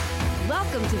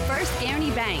 Welcome to First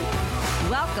Guarantee Bank.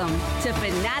 Welcome to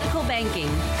Fanatical Banking.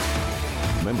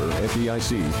 Member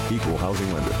FDIC, Equal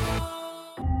Housing Lender.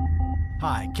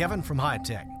 Hi, Kevin from High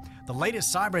Tech. The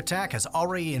latest cyber attack has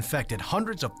already infected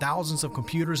hundreds of thousands of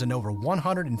computers in over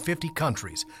 150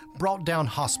 countries, brought down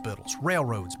hospitals,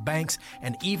 railroads, banks,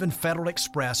 and even Federal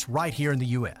Express right here in the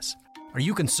U.S. Are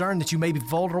you concerned that you may be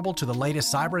vulnerable to the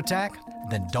latest cyber attack?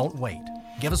 Then don't wait.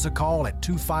 Give us a call at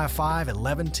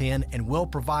 255-1110 and we'll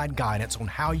provide guidance on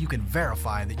how you can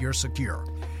verify that you're secure.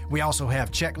 We also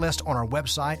have checklists on our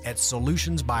website at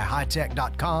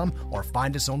solutionsbyhightech.com or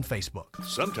find us on Facebook.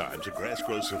 Sometimes the grass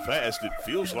grows so fast it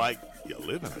feels like you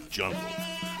live in a jungle.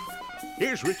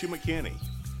 Here's Richie McKinney.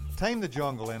 Tame the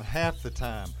jungle in half the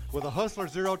time with a Hustler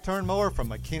zero-turn mower from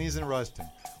McKinney's in Ruston.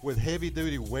 With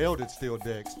heavy-duty welded steel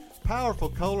decks, powerful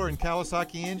Kohler and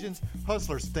Kawasaki engines,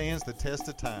 Hustler stands the test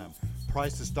of time.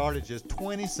 Prices start at just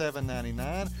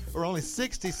 $27.99 or only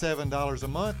 $67 a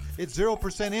month. It's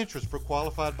 0% interest for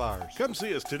qualified buyers. Come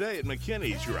see us today at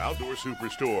McKinney's, your outdoor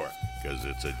superstore, because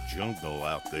it's a jungle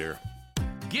out there.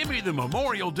 Give me the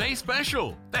Memorial Day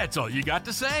special. That's all you got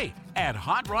to say. At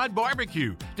Hot Rod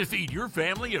Barbecue to feed your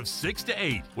family of 6 to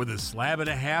 8 with a slab and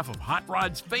a half of Hot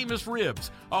Rod's famous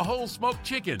ribs, a whole smoked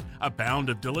chicken, a pound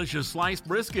of delicious sliced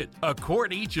brisket, a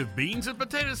quart each of beans and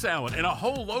potato salad, and a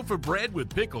whole loaf of bread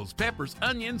with pickles, peppers,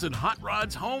 onions, and Hot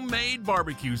Rod's homemade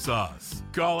barbecue sauce.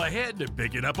 Call ahead to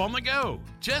pick it up on the go.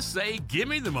 Just say, give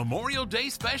me the Memorial Day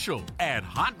special at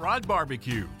Hot Rod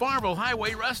Barbecue, Farmville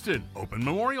Highway, Ruston. Open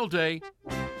Memorial Day.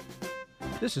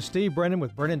 This is Steve Brennan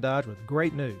with Brennan Dodge with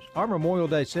great news. Our Memorial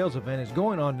Day sales event is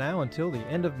going on now until the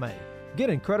end of May.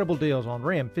 Get incredible deals on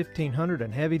Ram 1500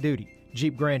 and heavy duty,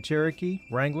 Jeep Grand Cherokee,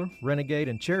 Wrangler, Renegade,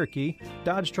 and Cherokee,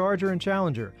 Dodge Charger and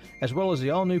Challenger, as well as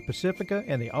the all-new Pacifica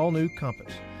and the all-new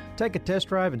Compass. Take a test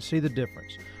drive and see the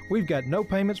difference. We've got no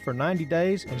payments for 90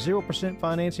 days and 0%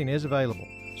 financing is available.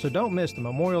 So don't miss the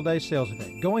Memorial Day sales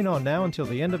event going on now until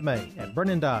the end of May at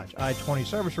Brennan Dodge, I-20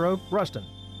 Service Road, Ruston.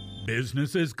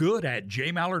 Business is good at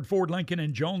J. Mallard Ford Lincoln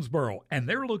in Jonesboro, and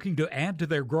they're looking to add to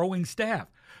their growing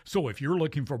staff. So if you're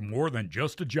looking for more than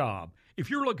just a job, if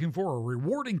you're looking for a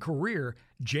rewarding career,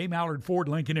 J. Mallard Ford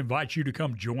Lincoln invites you to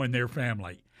come join their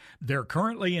family. They're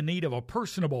currently in need of a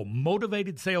personable,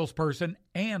 motivated salesperson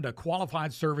and a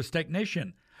qualified service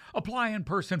technician. Apply in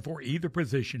person for either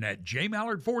position at J.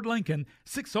 Mallard Ford Lincoln,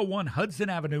 601 Hudson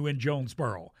Avenue in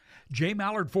Jonesboro. J.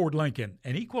 Mallard Ford Lincoln,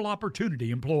 an equal opportunity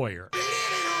employer.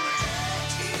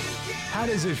 How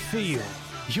does it feel?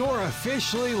 You're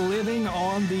officially living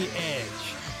on the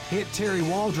edge. Hit Terry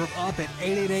Waldrop up at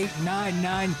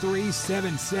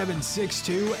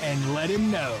 888-993-7762 and let him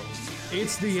know.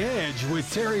 It's The Edge with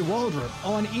Terry Waldrop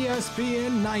on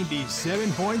ESPN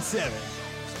 97.7.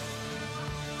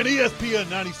 And ESPN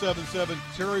 97.7,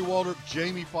 Terry Waldrop,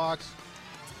 Jamie Foxx,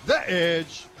 The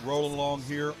Edge, rolling along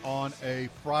here on a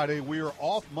Friday. We are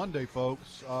off Monday,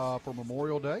 folks, for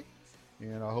Memorial Day.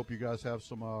 And I hope you guys have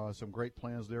some great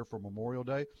plans there for Memorial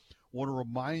Day. Want to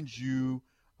remind you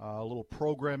a little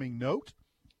programming note.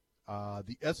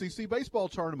 The SEC baseball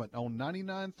tournament on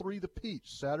 99.3 The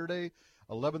Peach, Saturday,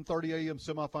 11:30 a.m.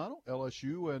 semifinal.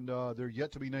 LSU and their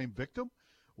yet-to-be-named victim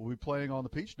will be playing on the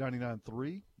Peach,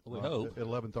 99.3 at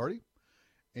 11:30.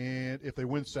 And if they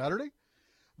win Saturday,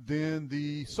 then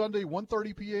the Sunday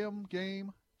 1:30 p.m.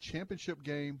 game, championship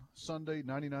game, Sunday,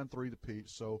 99.3 The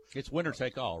Peach. So it's winner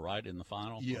take all, right, in the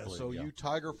final? Yeah, you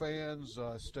Tiger fans,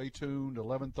 stay tuned,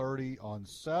 11:30 on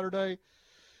Saturday,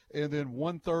 and then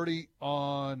 1:30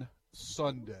 on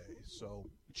Sunday. So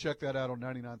check that out on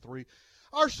 99.3.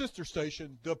 Our sister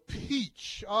station, The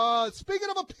Peach. Speaking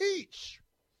of a peach,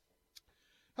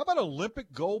 how about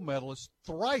Olympic gold medalist,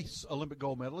 thrice Olympic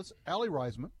gold medalist, Allie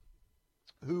Reisman,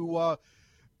 who,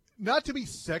 not to be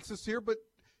sexist here, but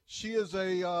she is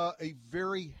a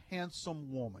very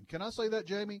handsome woman. Can I say that,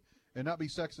 Jamie, and not be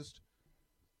sexist?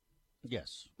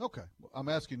 Yes. Okay. I'm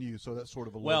asking you, so that's sort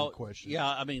of a loaded question. Yeah,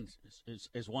 I mean,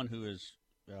 as one who has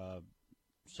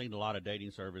seen a lot of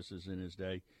dating services in his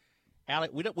day,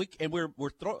 Alec, we're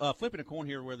flipping a coin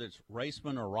here whether it's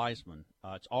Raisman or Reisman.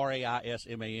 It's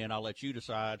Raisman. I'll let you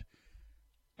decide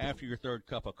after your third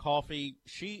cup of coffee.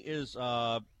 She is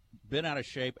been out of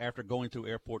shape after going through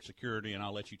airport security, and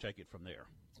I'll let you take it from there.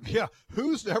 Yeah,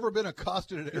 who's ever been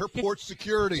accosted at airport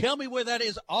security? Tell me where that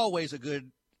is always a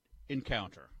good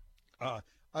encounter.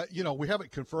 We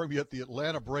haven't confirmed yet. The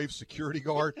Atlanta Braves security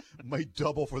guard may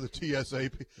double for the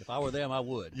TSA. If I were them, I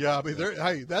would. Yeah, I mean,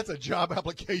 hey, that's a job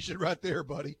application right there,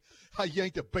 buddy. I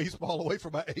yanked a baseball away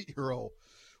from my 8-year-old.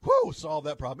 Whoo, solved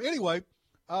that problem. Anyway,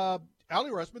 Allie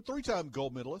Reisman, 3-time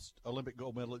gold medalist, Olympic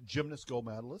gold medalist, gymnast gold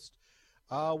medalist,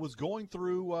 was going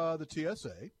through the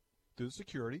TSA, through the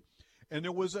security, and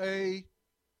there was a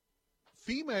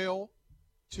female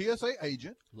TSA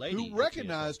agent who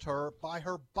recognized her by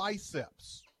her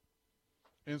biceps.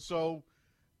 And so,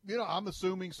 I'm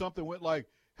assuming something went like,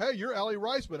 hey, you're Allie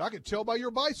Reisman. I can tell by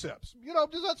your biceps.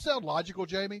 Does that sound logical,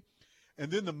 Jamie?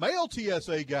 And then the male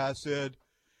TSA guy said,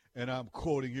 and I'm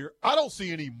quoting here, I don't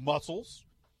see any muscles.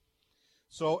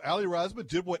 So Allie Reisman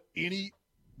did what any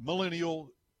millennial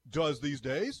does these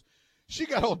days. She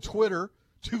got on Twitter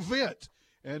to vent.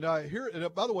 And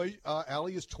by the way,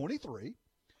 Allie is 23.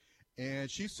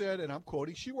 And she said, and I'm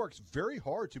quoting, she works very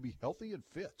hard to be healthy and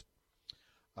fit.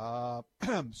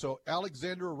 So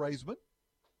Alexandra Reisman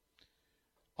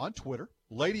on Twitter,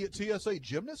 lady at TSA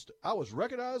gymnast, I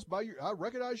recognize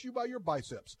you by your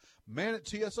biceps. Man at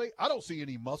TSA, I don't see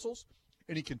any muscles.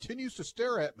 And he continues to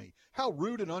stare at me. How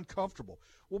rude and uncomfortable.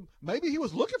 Well, maybe he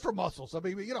was looking for muscles. I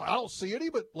mean, I don't see any,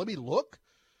 but let me look.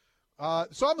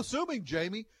 So I'm assuming,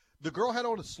 Jamie, the girl had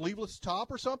on a sleeveless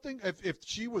top or something. If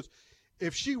she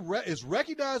is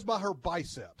recognized by her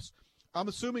biceps, I'm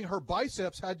assuming her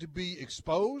biceps had to be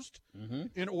exposed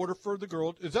in order for the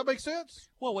girl. Does that make sense?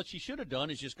 Well, what she should have done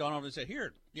is just gone over and said,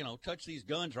 here, touch these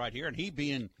guns right here. And he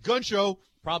being gun show,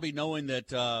 probably knowing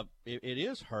that it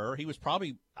is her. He was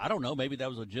probably, I don't know, maybe that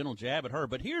was a gentle jab at her.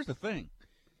 But here's the thing.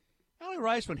 Allie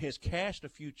Reisman has cashed a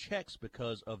few checks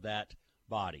because of that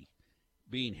body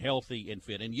being healthy and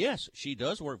fit. And, yes, she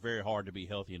does work very hard to be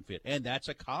healthy and fit. And that's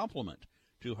a compliment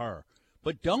to her.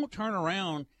 But don't turn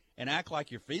around and act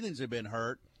like your feelings have been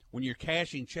hurt when you're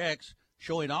cashing checks,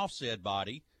 showing off said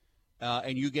body,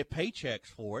 and you get paychecks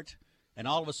for it. And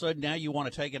all of a sudden now you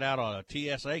want to take it out on a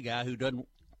TSA guy who doesn't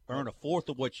earn a fourth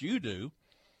of what you do.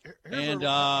 Here's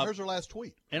her last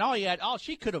tweet. And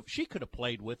she could have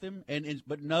played with him,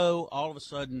 but no, all of a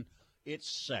sudden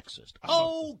it's sexist.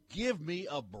 Oh, give me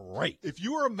a break. If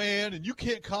you are a man and you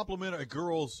can't compliment a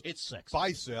girl's sexist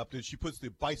bicep, and she puts the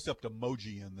bicep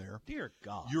emoji in there, dear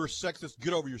God, you're a sexist.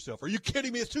 Get over yourself. Are you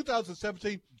kidding me? It's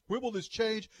 2017. When will this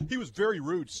change? He was very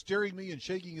rude, staring at me and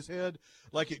shaking his head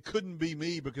like it couldn't be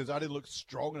me because I didn't look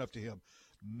strong enough to him.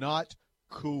 Not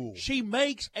cool. She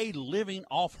makes a living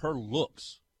off her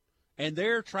looks, and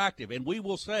they're attractive. And we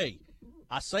will say,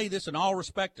 I say this in all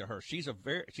respect to her. She's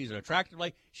an attractive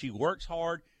lady. She works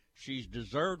hard. She's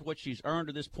deserved what she's earned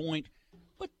to this point.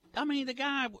 But, I mean, the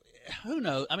guy, who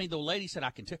knows? I mean, the lady said, I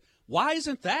can tell. Why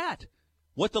isn't that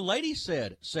what the lady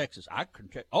said sexist? I can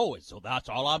tell. Oh, so that's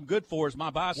all I'm good for is my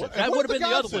biceps. That would have been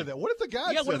the other one. That? What if the guy said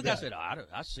that? Yeah, what if the guy said,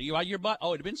 I see you out your butt. Oh,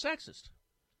 it would have been sexist.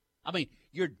 I mean,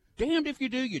 you're damned if you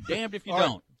do, you're damned if you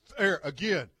don't. Right,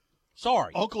 again.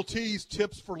 Sorry. Uncle T's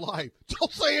tips for life.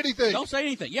 Don't say anything. Don't say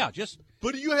anything. Yeah, just.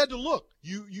 But you had to look.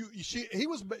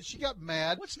 She got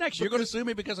mad. What's next? You're going to sue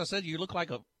me because I said you look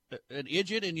like an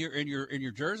idiot in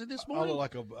your jersey this morning? I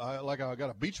look like I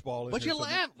got a beach ball in But you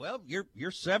laugh. Well,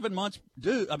 you're 7 months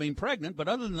pregnant, but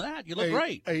other than that, you look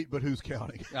great. 8, but who's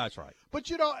counting? That's right.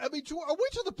 But, are we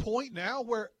to the point now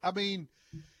where,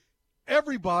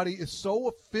 everybody is so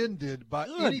offended by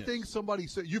anything somebody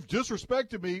said. You've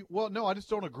disrespected me. Well, no, I just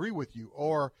don't agree with you.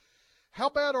 Or how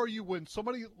bad are you when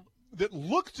somebody that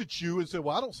looks at you and says,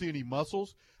 well, I don't see any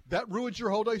muscles, that ruins your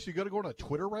whole day, so you got to go on a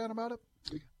Twitter rant about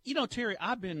it? Terry,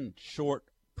 I've been short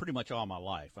pretty much all my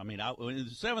life. I mean, in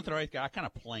the 7th or 8th grade, I kind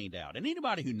of planed out. And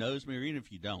anybody who knows me, or even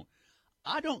if you don't,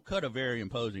 I don't cut a very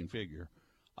imposing figure.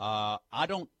 I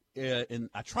don't. And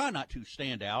I try not to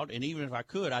stand out, and even if I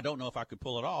could, I don't know if I could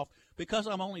pull it off because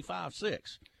I'm only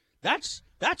 5'6". That's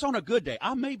on a good day.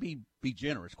 I may be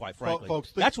generous, quite frankly.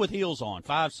 Folks, that's with heels on,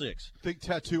 5'6". Think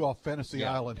tattoo off Fantasy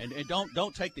Island. And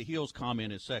don't take the heels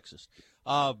comment as sexist.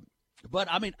 But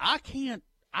I mean, I can't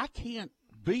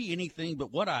be anything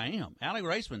but what I am. Allie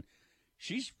Reisman,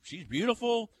 she's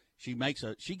beautiful. She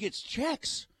gets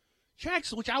checks,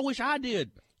 which I wish I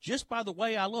did. Just by the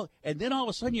way I look. And then all of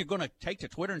a sudden you're going to take to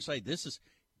Twitter and say, this is,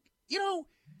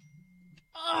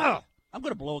 I'm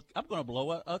going to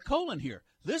blow a colon here.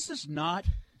 This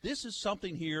is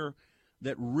something here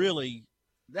that really,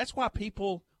 that's why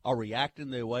people are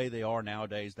reacting the way they are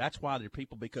nowadays. That's why they're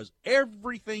people, because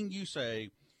everything you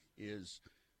say is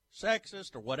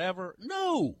sexist or whatever.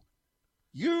 No,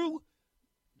 you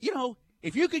know,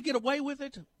 if you could get away with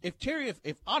it, if Terry,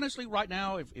 if honestly right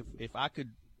now, if I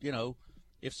could, you know,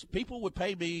 if people would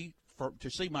pay me to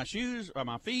see my shoes or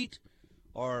my feet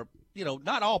or, you know,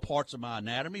 not all parts of my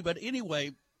anatomy, but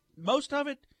anyway, most of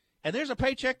it, and there's a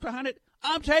paycheck behind it,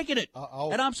 I'm taking it.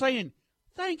 And I'm saying,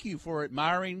 thank you for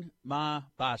admiring my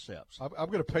biceps. I'm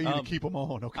going to pay you to keep them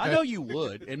on, okay? I know you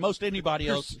would, and most anybody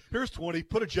else. Here's 20.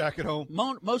 Put a jacket on.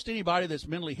 Most anybody that's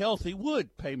mentally healthy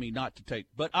would pay me not to take.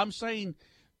 But I'm saying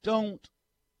don't.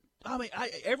 I mean,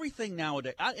 everything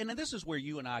nowadays, and this is where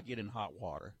you and I get in hot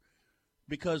water.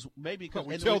 Because we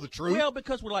tell the truth. Well,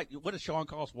 because we're like, what does Sean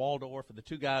call us, Waldorf, and the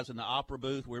two guys in the opera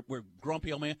booth? We're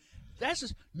grumpy old man. That's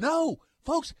just no,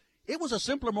 folks. It was a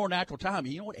simpler, more natural time.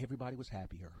 You know what? Everybody was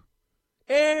happier.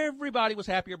 Everybody was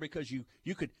happier because you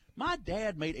could. My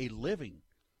dad made a living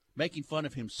making fun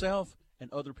of himself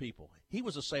and other people. He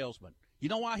was a salesman. You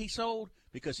know why he sold?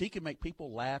 Because he could make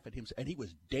people laugh at him, and he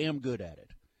was damn good at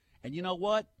it. And you know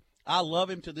what? I love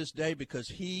him to this day because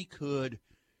he could.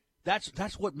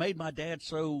 That's what made my dad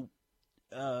so.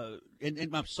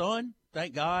 And my son,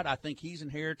 thank God, I think he's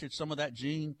inherited some of that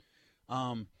gene.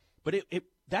 But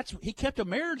he kept a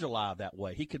marriage alive that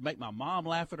way. He could make my mom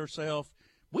laugh at herself.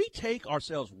 We take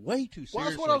ourselves way too seriously. Well,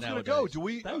 that's what I was going to go.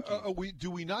 Do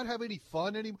we not have any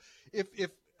fun anymore? If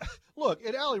look,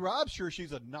 and Allie, I'm sure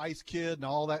she's a nice kid and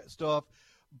all that stuff.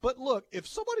 But look, if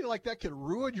somebody like that can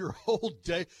ruin your whole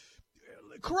day,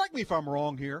 correct me if I'm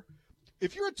wrong here.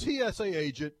 If you're a TSA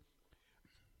agent,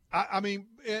 I mean,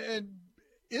 and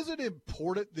is it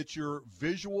important that you're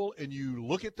visual and you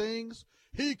look at things?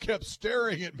 He kept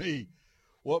staring at me.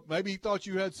 Well, maybe he thought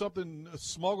you had something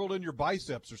smuggled in your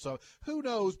biceps or something. Who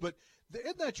knows? But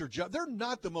isn't that your job? They're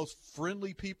not the most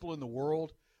friendly people in the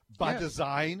world by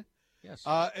design. Yes.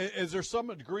 Is there some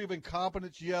degree of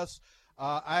incompetence? Yes.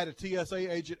 I had a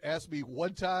TSA agent ask me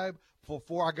one time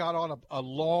before I got on a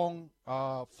long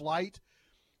flight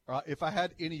if I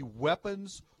had any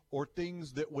weapons or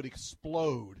things that would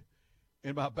explode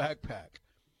in my backpack.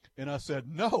 And I said,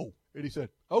 no. And he said,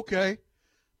 okay.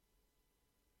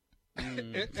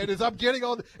 And as I'm getting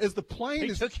on, as the plane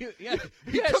he took you, yeah,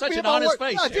 he had took such me an in my honest word.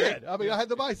 face. I Terry. did. I mean, I had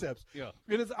the biceps. Yeah.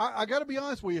 And I got to be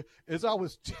honest with you, as I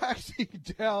was taxiing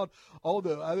down on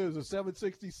I think it was a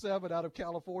 767 out of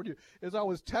California, as I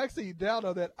was taxiing down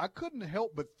on that, I couldn't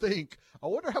help but think, I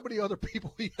wonder how many other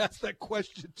people he asked that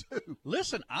question to.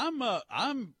 Listen,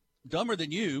 I'm dumber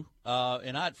than you,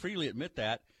 and I'd freely admit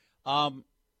that.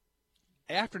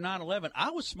 After 9/11,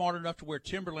 I was smart enough to wear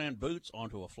Timberland boots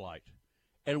onto a flight.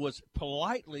 And was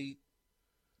politely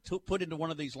put into one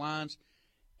of these lines,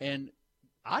 and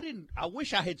I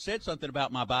wish I had said something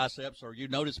about my biceps, or you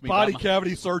noticed me. Body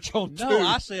cavity search on two. No,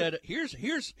 I said, here's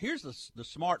the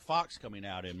smart fox coming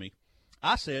out in me.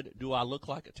 I said, do I look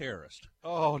like a terrorist?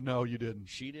 Oh, no, you didn't.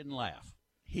 She didn't laugh.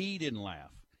 He didn't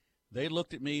laugh. They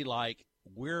looked at me like,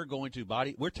 we're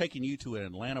taking you to an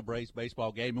Atlanta Braves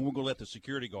baseball game, and we're going to let the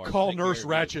security guard call Nurse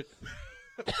Ratchet.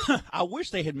 I wish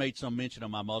they had made some mention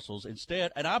of my muscles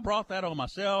instead, and I brought that on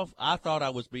myself. I thought I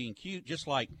was being cute, just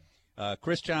like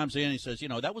Chris chimes in. He says,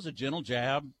 that was a gentle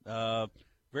jab,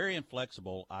 very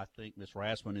inflexible. I think Miss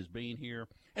Rassman is being here.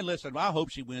 And listen, I hope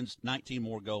she wins 19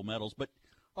 more gold medals, but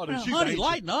honey,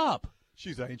 lighten up.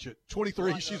 She's ancient.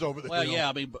 23, she's over the hill. Well, yeah,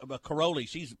 I mean, Caroli,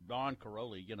 she's Don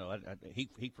Caroli. He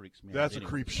freaks me out. That's a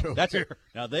creep show.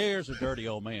 Now, there's a dirty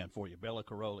old man for you, Bella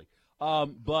Caroli.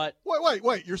 But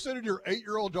wait! You're sending your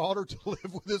 8-year-old daughter to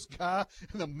live with this guy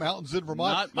in the mountains in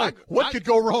Vermont? What could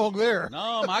go wrong there?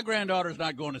 No, my granddaughter's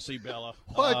not going to see Bella.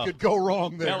 What could go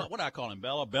wrong there? Bella, what do I call him?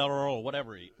 Bella or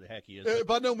whatever the heck he is.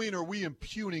 By no means are we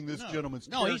impugning this gentleman's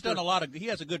character. No, he's done he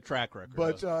has a good track record.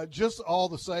 But just all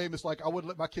the same, it's like I wouldn't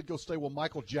let my kid go stay with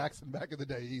Michael Jackson back in the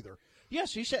day either.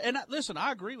 Yes, she said, and listen,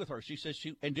 I agree with her. She says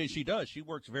she does. She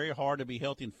works very hard to be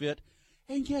healthy and fit.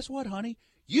 And guess what, honey?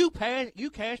 You cash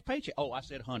paycheck. Oh, I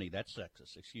said honey. That's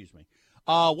sexist. Excuse me.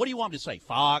 What do you want me to say?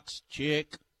 Fox,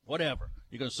 chick, whatever.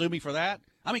 You going to sue me for that?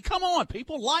 I mean, come on,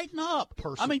 people. Lighten up.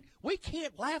 Person. I mean, we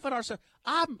can't laugh at ourselves.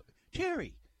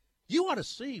 Terry, you ought to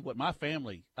see what my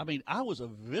family – I mean, I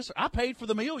paid for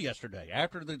the meal yesterday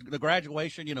after the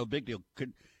graduation. Big deal.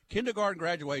 Kindergarten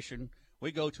graduation,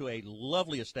 we go to a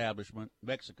lovely establishment,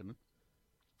 Mexican.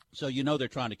 So they're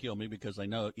trying to kill me because they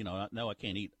know I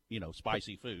can't eat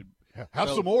spicy food. Have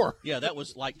some more. Yeah, that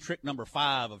was like trick number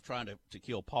 5 of trying to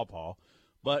kill Paw.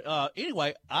 But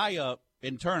anyway, I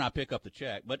in turn, I pick up the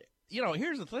check. But,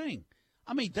 here's the thing.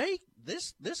 I mean,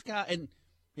 this guy, and,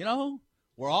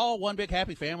 we're all one big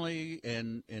happy family,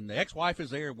 and the ex-wife is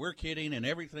there. We're kidding and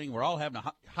everything. We're all having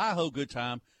a hi-ho good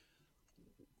time.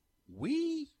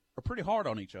 We are pretty hard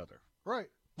on each other. Right.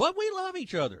 But we love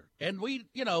each other. And we,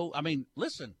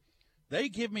 listen, they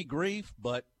give me grief,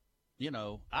 but,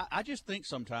 I just think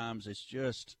sometimes it's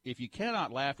just, if you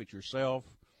cannot laugh at yourself,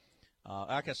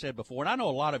 like I said before, and I know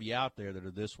a lot of you out there that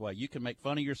are this way, you can make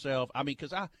fun of yourself. I mean,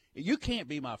 because you can't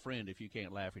be my friend if you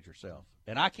can't laugh at yourself.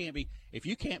 And I can't be, if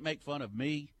you can't make fun of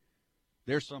me,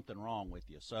 there's something wrong with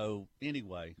you. So,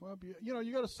 anyway. Well,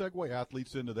 you got to segue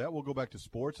athletes into that. We'll go back to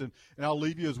sports, and I'll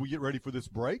leave you as we get ready for this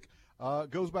break.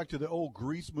 Goes back to the old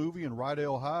Grease movie in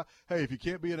Rydell High. Hey, if you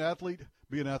can't be an athlete,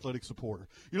 be an athletic supporter.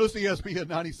 You're listening to ESPN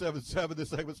 97.7. This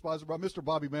segment sponsored by Mr.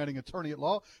 Bobby Manning, attorney at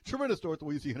law, tremendous North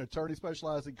Louisiana attorney,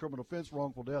 specializing in criminal offense,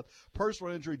 wrongful death,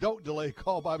 personal injury. Don't delay.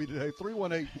 Call Bobby today,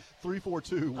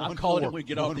 318-342-1411. I'll call it when we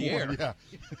get off the air. Yeah.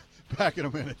 Back in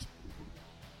a minute.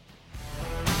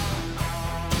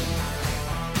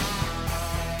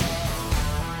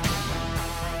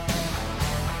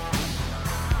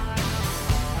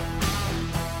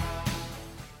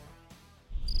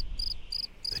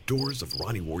 The doors of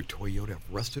Ronnie Ward Toyota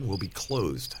of Ruston will be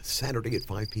closed Saturday at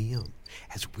 5 p.m.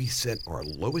 as we set our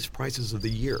lowest prices of the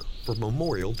year for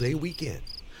Memorial Day weekend.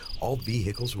 All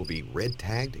vehicles will be red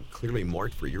tagged and clearly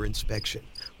marked for your inspection,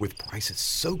 with prices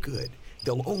so good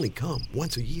they'll only come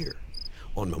once a year.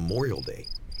 On Memorial Day,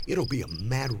 it'll be a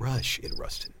mad rush in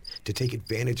Ruston to take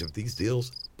advantage of these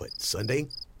deals, but Sunday,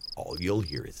 all you'll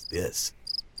hear is this.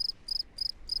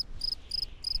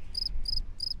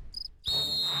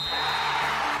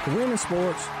 To win in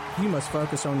sports, you must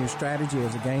focus on your strategy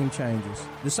as the game changes.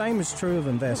 The same is true of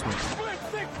investments.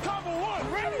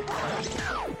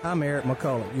 I'm Eric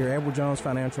McCullough, your Edward Jones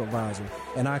financial advisor,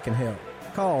 and I can help.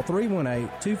 Call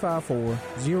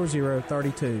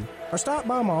 318-254-0032 or stop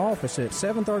by my office at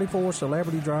 734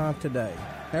 Celebrity Drive today.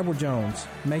 Edward Jones,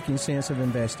 making sense of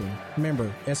investing.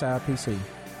 Member SIPC.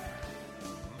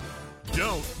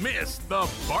 Don't miss the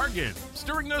bargains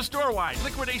during the store-wide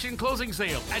liquidation closing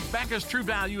sale at Bacchus True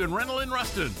Value and Rental in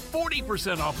Ruston.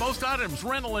 40% off most items,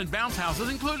 rental and bounce houses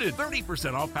included.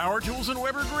 30% off power tools and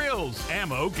Weber grills.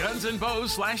 Ammo, guns, and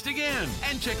bows slashed again.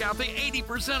 And check out the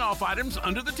 80% off items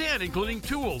under the tent, including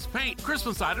tools, paint,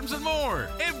 Christmas items, and more.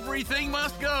 Everything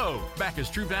must go. Bacchus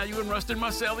True Value in Ruston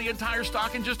must sell the entire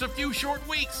stock in just a few short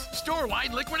weeks.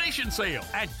 Store-wide liquidation sale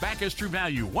at Bacchus True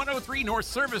Value, 103 North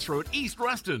Service Road, East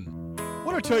Ruston. I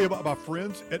want to tell you about my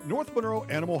friends at North Monroe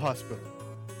Animal Hospital.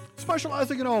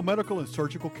 Specializing in all medical and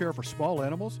surgical care for small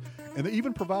animals, and they're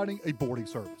even providing a boarding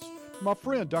service. My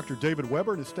friend Dr. David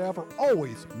Weber and his staff are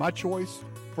always my choice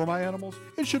for my animals.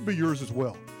 It should be yours as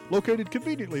well. Located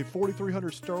conveniently at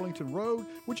 4300 Sterlington Road,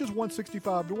 which is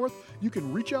 165 North, you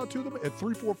can reach out to them at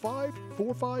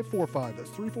 345-4545. That's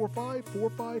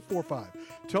 345-4545.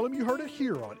 Tell them you heard it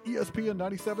here on ESPN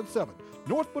 97.7,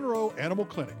 North Monroe Animal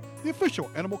Clinic, the official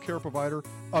animal care provider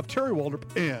of Terry Waldrop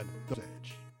and The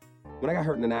Edge. When I got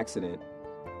hurt in an accident,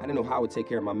 I didn't know how I would take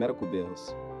care of my medical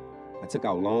bills. I took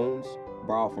out loans,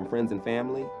 borrowed from friends and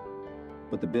family,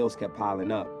 but the bills kept piling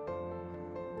up.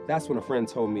 That's when a friend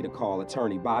told me to call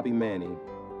attorney Bobby Manning.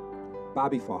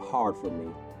 Bobby fought hard for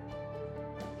me.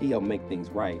 He helped make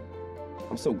things right.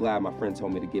 I'm so glad my friend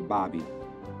told me to get Bobby.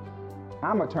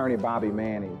 I'm attorney Bobby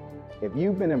Manning. If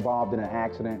you've been involved in an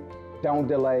accident, don't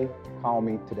delay. Call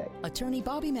me today. Attorney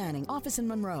Bobby Manning, office in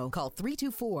Monroe. Call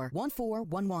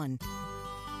 324-1411.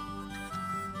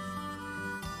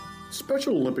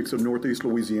 Special Olympics of Northeast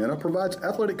Louisiana provides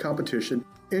athletic competition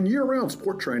and year-round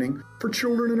sport training for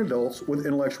children and adults with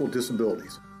intellectual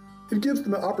disabilities. It gives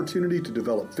them the opportunity to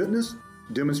develop fitness,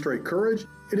 demonstrate courage,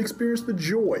 and experience the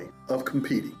joy of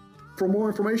competing. For more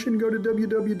information, go to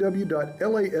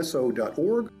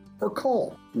www.laso.org or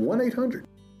call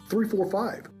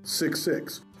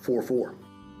 1-800-345-6644.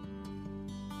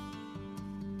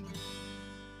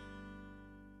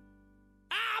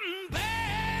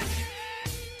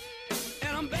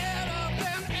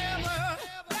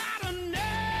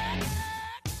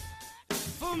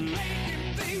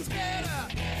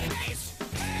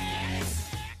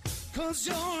 Cause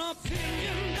your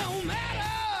opinion don't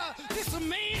matter. This a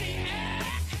maniac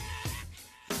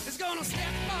is gonna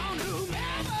step on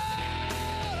whomever.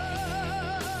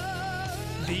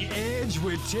 The Edge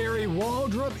with Terry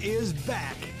Waldrop is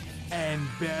back and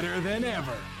better than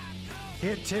ever.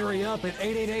 Hit Terry up at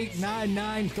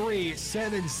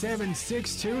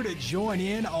 888-993-7762 to join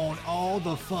in on all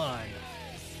the fun.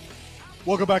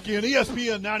 Welcome back in.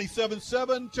 ESPN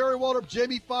 97.7. Terry Waldrop,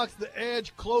 Jamie Foxx, The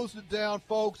Edge, closed it down,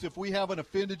 folks. If we haven't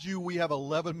offended you, we have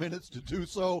 11 minutes to do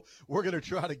so. We're going to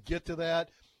try to get to that.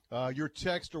 Your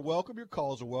texts are welcome. Your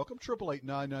calls are welcome.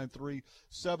 888-993-7762,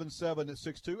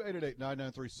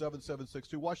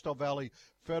 888-993-7762. Washita Valley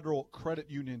Federal Credit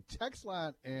Union text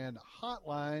line and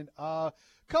hotline.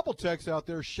 Couple texts out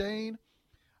there. Shane,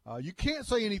 you can't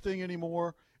say anything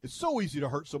anymore. It's so easy to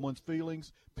hurt someone's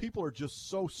feelings. People are just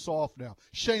so soft now.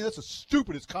 Shane, that's the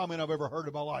stupidest comment I've ever heard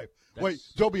in my life. Wait,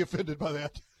 don't be offended by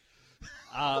that.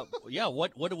 Yeah,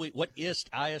 what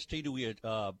IST do we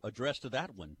address to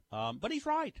that one? But he's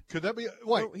right. Could that be?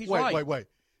 He's wait. right.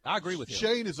 I agree with you.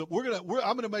 Shane is I'm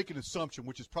gonna make an assumption,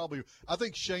 which is probably I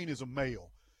think Shane is a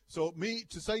male. So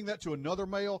saying that to another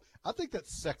male, I think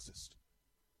that's sexist.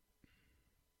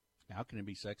 How can it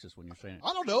be sexist when you're saying it?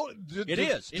 I don't know. Does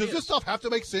this stuff have to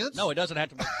make sense? No, it doesn't have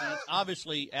to make sense.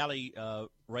 Obviously, Allie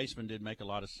Raceman did make a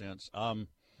lot of sense.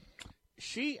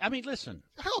 Listen.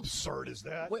 How absurd is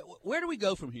that? Where do we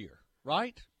go from here,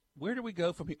 right? Where do we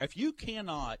go from here? If you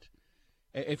cannot,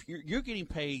 if you're getting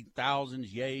paid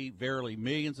thousands, yea, verily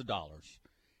millions of dollars,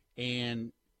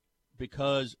 and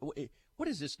because what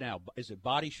is this now? Is it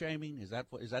body shaming? Is that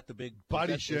the big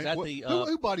body shame?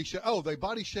 Who body shamed? Oh, they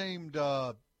body shamed.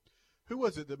 Who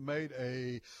was it that made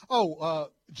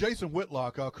Jason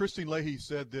Whitlock? Christine Leahy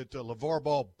said that LeVar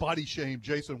Ball body shamed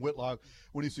Jason Whitlock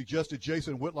when he suggested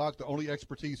Jason Whitlock, the only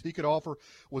expertise he could offer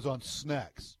was on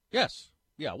snacks. Yes.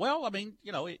 Yeah, well,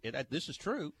 this is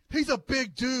true. He's a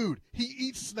big dude. He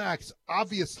eats snacks,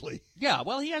 obviously. Yeah,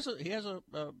 well, he has a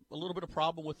little bit of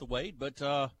problem with the weight, but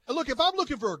look, if I'm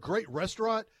looking for a great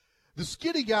restaurant, the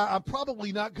skinny guy I'm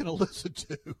probably not going to listen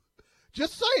to.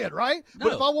 Just say it, right? No.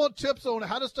 But if I want tips on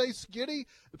how to stay skinny,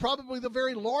 probably the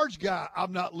very large guy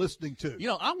I'm not listening to.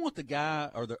 I want the guy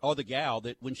or the gal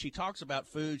that when she talks about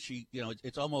food,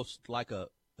 it's almost like a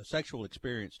sexual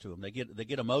experience to them. They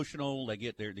get emotional. They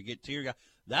get teary eyed.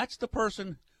 That's the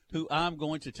person who I'm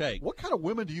going to take. What kind of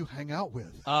women do you hang out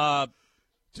with? Do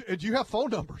you have phone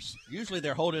numbers? Usually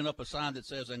they're holding up a sign that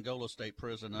says Angola State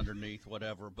Prison underneath,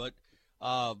 whatever. But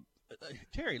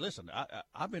Terry, listen,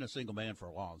 I've been a single man for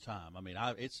a long time.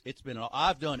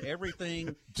 I've done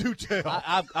everything. Do tell.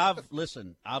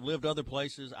 I've lived other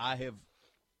places.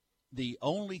 The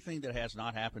only thing that has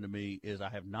not happened to me is I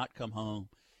have not come home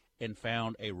and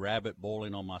found a rabbit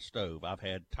boiling on my stove. I've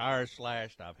had tires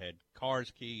slashed. I've had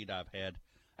cars keyed. and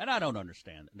I don't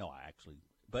understand. No, I actually,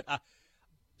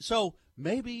 so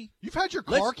maybe. You've had your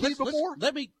car keyed before?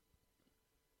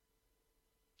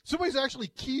 Somebody's actually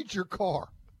keyed your car.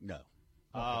 No.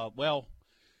 Well,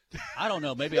 I don't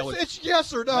know. Maybe I was. It's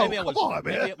yes or no. Come on,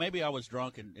 man. Maybe I was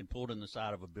drunk and pulled in the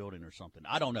side of a building or something.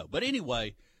 I don't know. But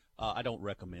anyway, I don't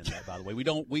recommend that. By the way, we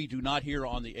do not here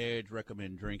on The Edge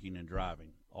recommend drinking and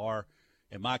driving, or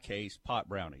in my case, pot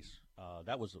brownies.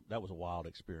 That was a wild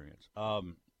experience.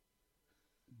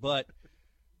 But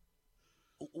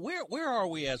where are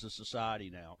we as a society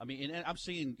now? I mean, and I'm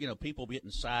seeing people getting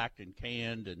sacked and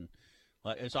canned and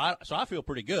so I feel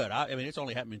pretty good. It's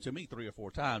only happened to me 3 or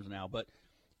 4 times now. But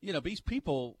these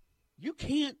people, you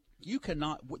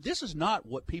cannot. This is not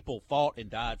what people fought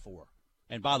and died for.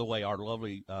 And by the way, our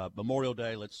lovely Memorial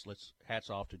Day. Let's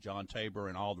hats off to John Tabor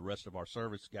and all the rest of our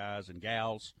service guys and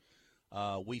gals.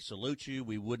 We salute you.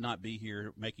 We would not be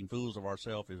here making fools of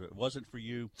ourselves if it wasn't for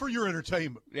you. For your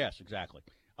entertainment. Yes, exactly.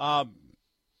 But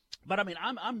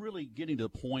I'm really getting to the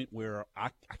point where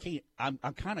I can't. I'm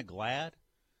kind of glad.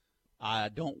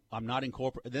 I'm not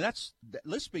incorporated.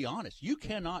 Let's be honest. You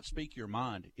cannot speak your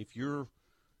mind if you're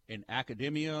in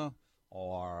academia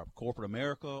or corporate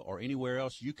America or anywhere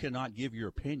else. You cannot give your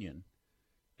opinion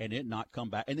and it not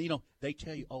come back. And they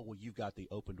tell you, oh, well, you've got the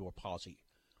open door policy.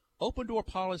 Open door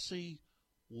policy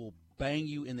will bang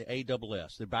you in the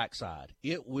AWS, the backside.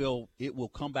 It will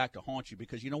come back to haunt you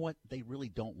because you know what? They really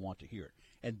don't want to hear it.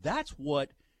 And that's what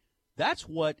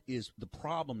is the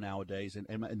problem nowadays.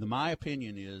 And my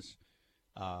opinion is,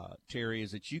 Terry,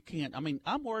 is that you can't.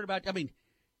 I'm worried about.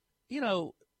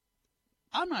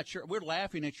 I'm not sure. We're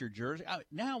laughing at your jersey.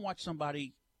 Now watch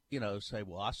somebody, say,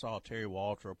 well, I saw Terry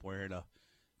Waldrop wearing a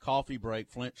coffee break,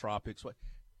 Flint Tropics.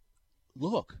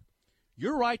 Look,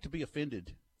 your right to be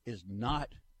offended is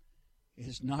not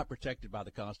protected by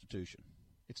the Constitution.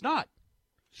 It's not.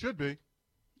 Should be.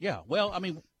 Yeah. Well,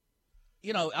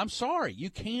 I'm sorry. You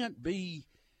can't be.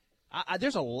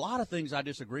 There's a lot of things I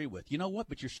disagree with. You know what?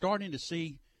 But you're starting to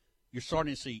see,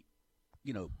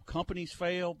 companies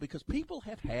fail because people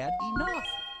have had enough.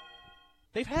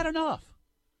 They've had enough.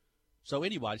 So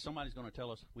anyway, somebody's going to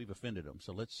tell us we've offended them.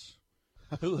 So let's.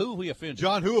 Who have we offended?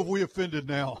 John, who have we offended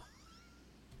now?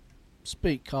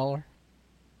 Speak, caller.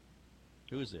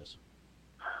 Who is this?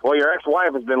 Well, your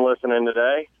ex-wife has been listening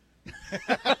today.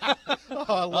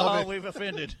 I love it. We've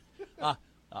offended.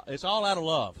 It's all out of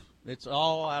love. It's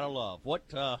all out of love. What?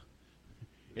 Dad,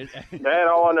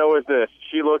 all I know is this.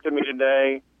 She looked at me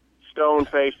today,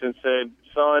 stone-faced, and said,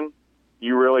 "Son,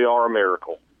 you really are a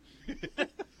miracle."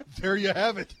 There you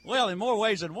have it. Well, in more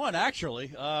ways than one, actually.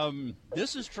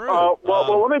 This is true.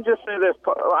 Well, let me just say this.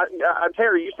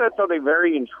 Terry, you said something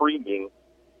very intriguing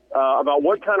about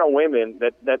what kind of women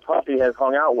that Puffy has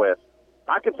hung out with.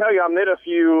 I can tell you I met a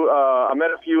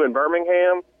few in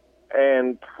Birmingham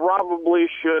and probably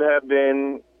should have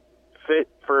been fit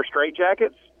for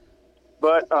straitjackets.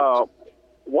 But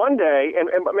one day, and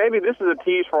maybe this is a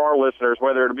tease for our listeners,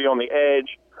 whether it be on the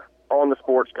Edge or on the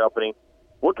Sports Company,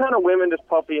 what kind of women does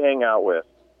Puffy hang out with?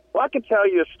 Well, I can tell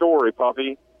you a story,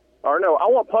 Puffy. Or no, I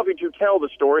want Puffy to tell the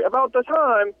story about the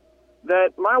time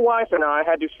that my wife and I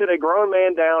had to sit a grown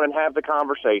man down and have the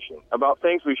conversation about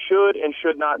things we should and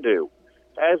should not do.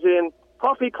 As in,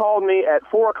 Puffy called me at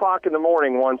 4 o'clock in the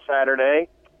morning one Saturday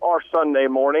or Sunday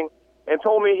morning and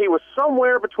told me he was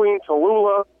somewhere between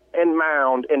Tallulah and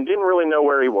Mound and didn't really know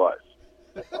where he was.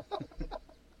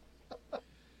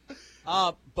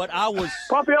 But I was...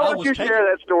 Puffy, I'll let you share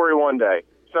that story one day.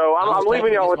 So I'm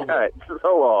leaving y'all with that.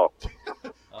 So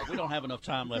we don't have enough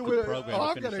time left in the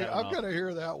program to finish that one I've got to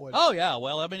hear that one. Oh, yeah.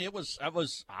 Well, I mean,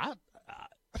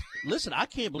 listen, I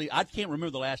can't remember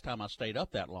the last time I stayed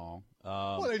up that long.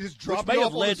 Well, they just dropped you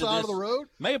off on the side of the road?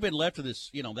 May have been led to this,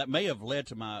 that may have led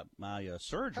to my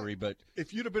surgery, but...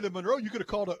 If you'd have been in Monroe, you could have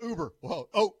called an Uber. Well,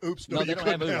 oops. No, they don't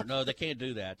have Uber. No, they can't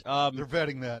do that. They're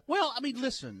vetting that. Well, I mean,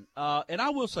 listen, and I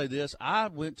will say this. I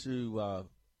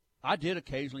did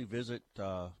occasionally visit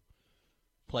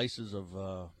places of,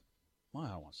 well,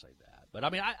 I don't want to say that. But, I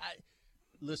mean,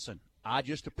 listen, I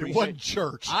just appreciate... It wasn't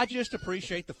church. I just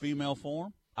appreciate the female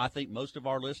form. I think most of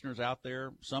our listeners out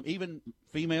there, some even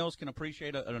females, can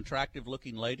appreciate an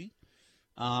attractive-looking lady.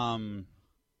 Some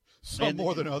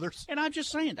more than others. And I'm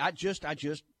just saying,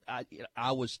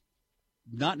 I was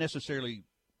not necessarily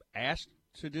asked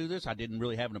to do this. I didn't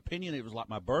really have an opinion. It was like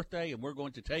my birthday, and we're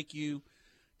going to take you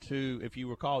to, if you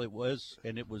recall, I remember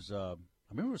it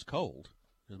was cold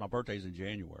because my birthday's in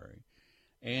January.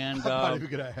 And I'm not even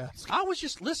going to ask. I was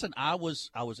just I was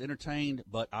entertained,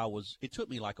 but it took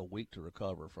me like a week to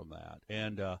recover from that.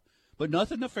 And but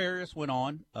nothing nefarious went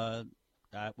on.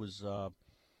 That was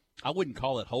I wouldn't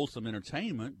call it wholesome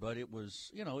entertainment, but it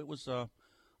was it was a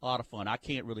lot of fun. I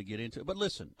can't really get into it. But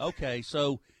listen, okay,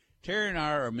 so Terry and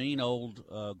I are mean old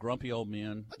grumpy old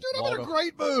men. Dude, I'm in a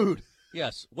great mood.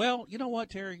 Yes. Well, you know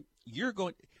what, Terry?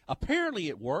 Apparently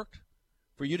it worked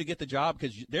for you to get the job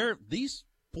because these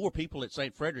poor people at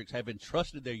St. Frederick's have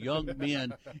entrusted their young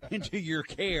men into your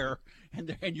care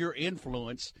and your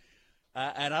influence.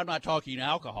 And I'm not talking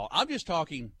alcohol. I'm just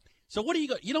talking. So what do you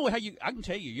go? You know how I can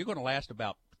tell you're going to last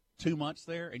about 2 months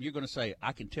there, and you're going to say,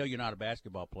 I can tell you're not a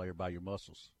basketball player by your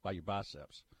muscles, by your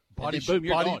biceps. Body shame.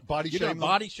 You're going to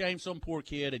body shame some poor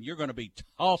kid, and you're going to be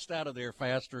tossed out of there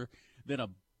faster than a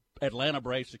Atlanta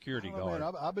Braves security guard.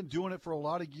 Man, I've been doing it for a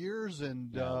lot of years,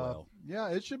 and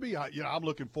it should be. I'm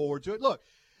looking forward to it. Look,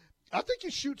 I think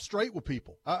you shoot straight with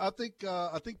people. I think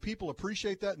people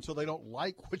appreciate that until they don't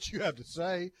like what you have to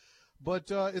say.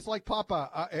 But it's like Popeye.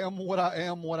 I am what I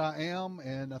am,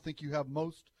 and I think you have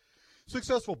most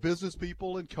successful business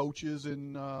people and coaches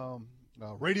and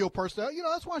radio personnel.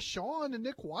 That's why Sean and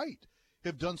Nick White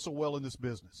have done so well in this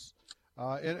business.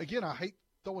 And, again, I hate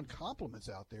throwing compliments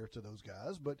out there to those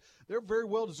guys, but they're very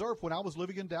well deserved. When I was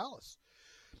living in Dallas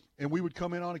and we would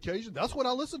come in on occasion, that's what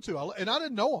I listened to. And I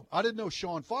didn't know them. I didn't know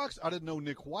Sean Fox. I didn't know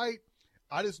Nick White.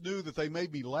 I just knew that they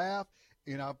made me laugh,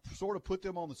 and I sort of put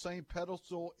them on the same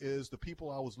pedestal as the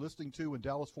people I was listening to in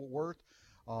Dallas-Fort Worth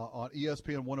on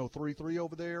ESPN 103.3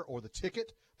 over there, or The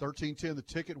Ticket, 1310 The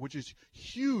Ticket, which is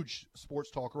huge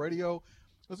sports talk radio.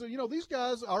 So, these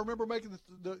guys, I remember making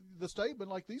the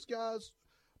statement, like, these guys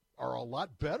are a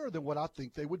lot better than what I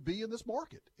think they would be in this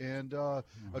market. And,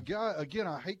 again,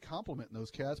 I hate complimenting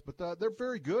those cats, but they're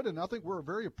very good, and I think we're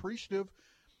very appreciative.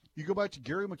 You go back to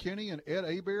Gary McKinney and Ed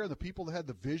Hebert and the people that had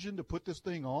the vision to put this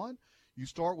thing on. You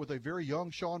start with a very young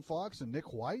Sean Fox and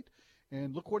Nick White,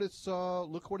 and look what it's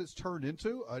turned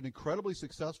into, an incredibly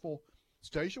successful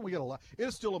station. We got a lot.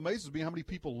 It still amazes me how many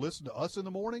people listen to us in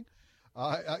the morning.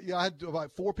 I had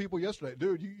about 4 people yesterday.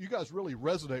 Dude, you guys really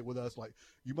resonate with us. Like,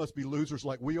 you must be losers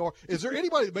like we are. Is there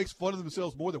anybody that makes fun of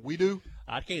themselves more than we do?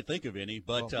 I can't think of any,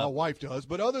 but my wife does.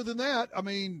 But other than that, I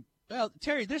mean, well,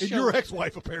 Terry, this show, your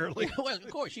ex-wife apparently. Well, of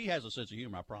course, she has a sense of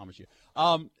humor. I promise you.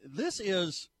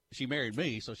 She married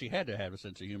me, so she had to have a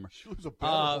sense of humor. She was a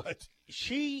bad what?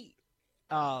 She,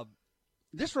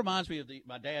 This reminds me of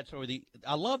my dad's story.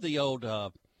 I love the old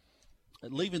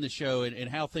leaving the show and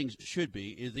how things should be.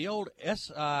 Is the old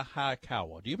S.I.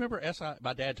 Hayakawa. Do you remember S.I.?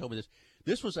 My dad told me this.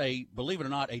 This was believe it or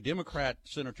not, a Democrat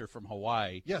senator from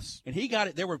Hawaii. Yes. And he got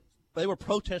it. They were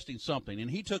protesting something, and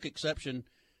he took exception.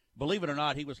 Believe it or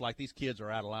not, he was like, these kids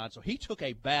are out of line. So he took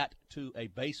a bat to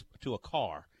a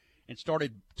car and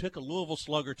took a Louisville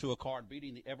Slugger to a car and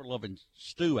beating the ever-loving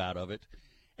stew out of it.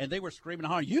 And they were screaming and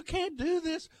hollering, you can't do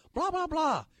this, blah, blah,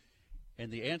 blah.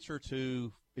 And the answer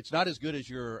to, it's not as good as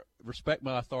your respect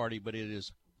my authority, but it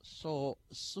is so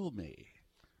sue me.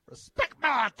 Respect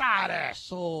my authority.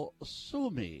 So sue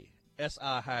me.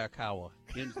 S.I. Hayakawa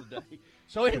ends the day.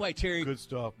 So anyway, Terry. Good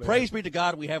stuff, man. Praise be to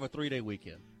God we have a 3-day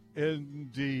weekend.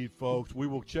 Indeed, folks. We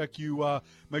will check you.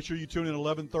 Make sure you tune in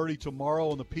 11:30 tomorrow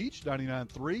on the Peach,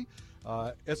 99.3.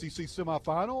 SEC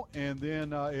semifinal. And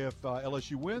then if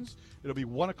LSU wins, it'll be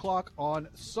 1 o'clock on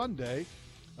Sunday.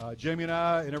 Jamie and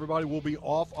I and everybody will be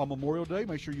off on Memorial Day.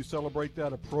 Make sure you celebrate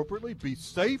that appropriately. Be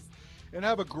safe and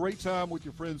have a great time with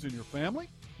your friends and your family.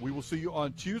 We will see you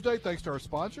on Tuesday. Thanks to our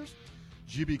sponsors,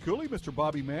 GB Cooley, Mr.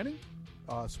 Bobby Manning,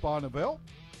 Spa Novell.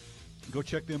 Go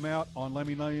check them out on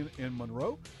Lemmy Lane in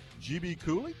Monroe. GB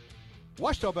Cooley,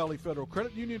 Ouachita Valley Federal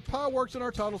Credit Union, Powerworks, and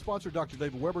our title sponsor, Dr.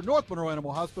 David Weber, North Monroe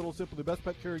Animal Hospital, simply the best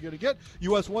pet care you're going to get.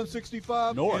 US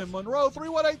 165 North. in Monroe,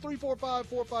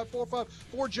 318-345-4545.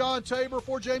 For John Tabor,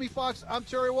 for Jamie Foxx, I'm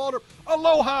Terry Waldrop.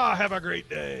 Aloha. Have a great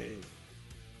day.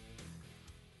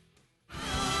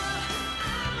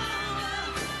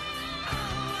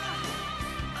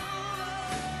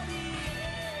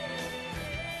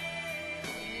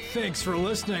 Thanks for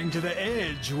listening to The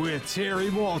Edge with Terry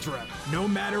Waldrop. No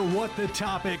matter what the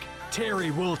topic,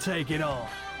 Terry will take it on.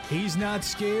 He's not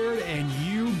scared, and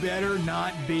you better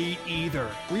not be either.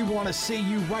 We want to see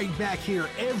you right back here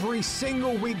every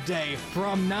single weekday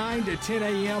from 9 to 10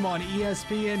 a.m. on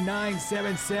ESPN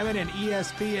 977 and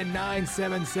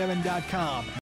ESPN977.com.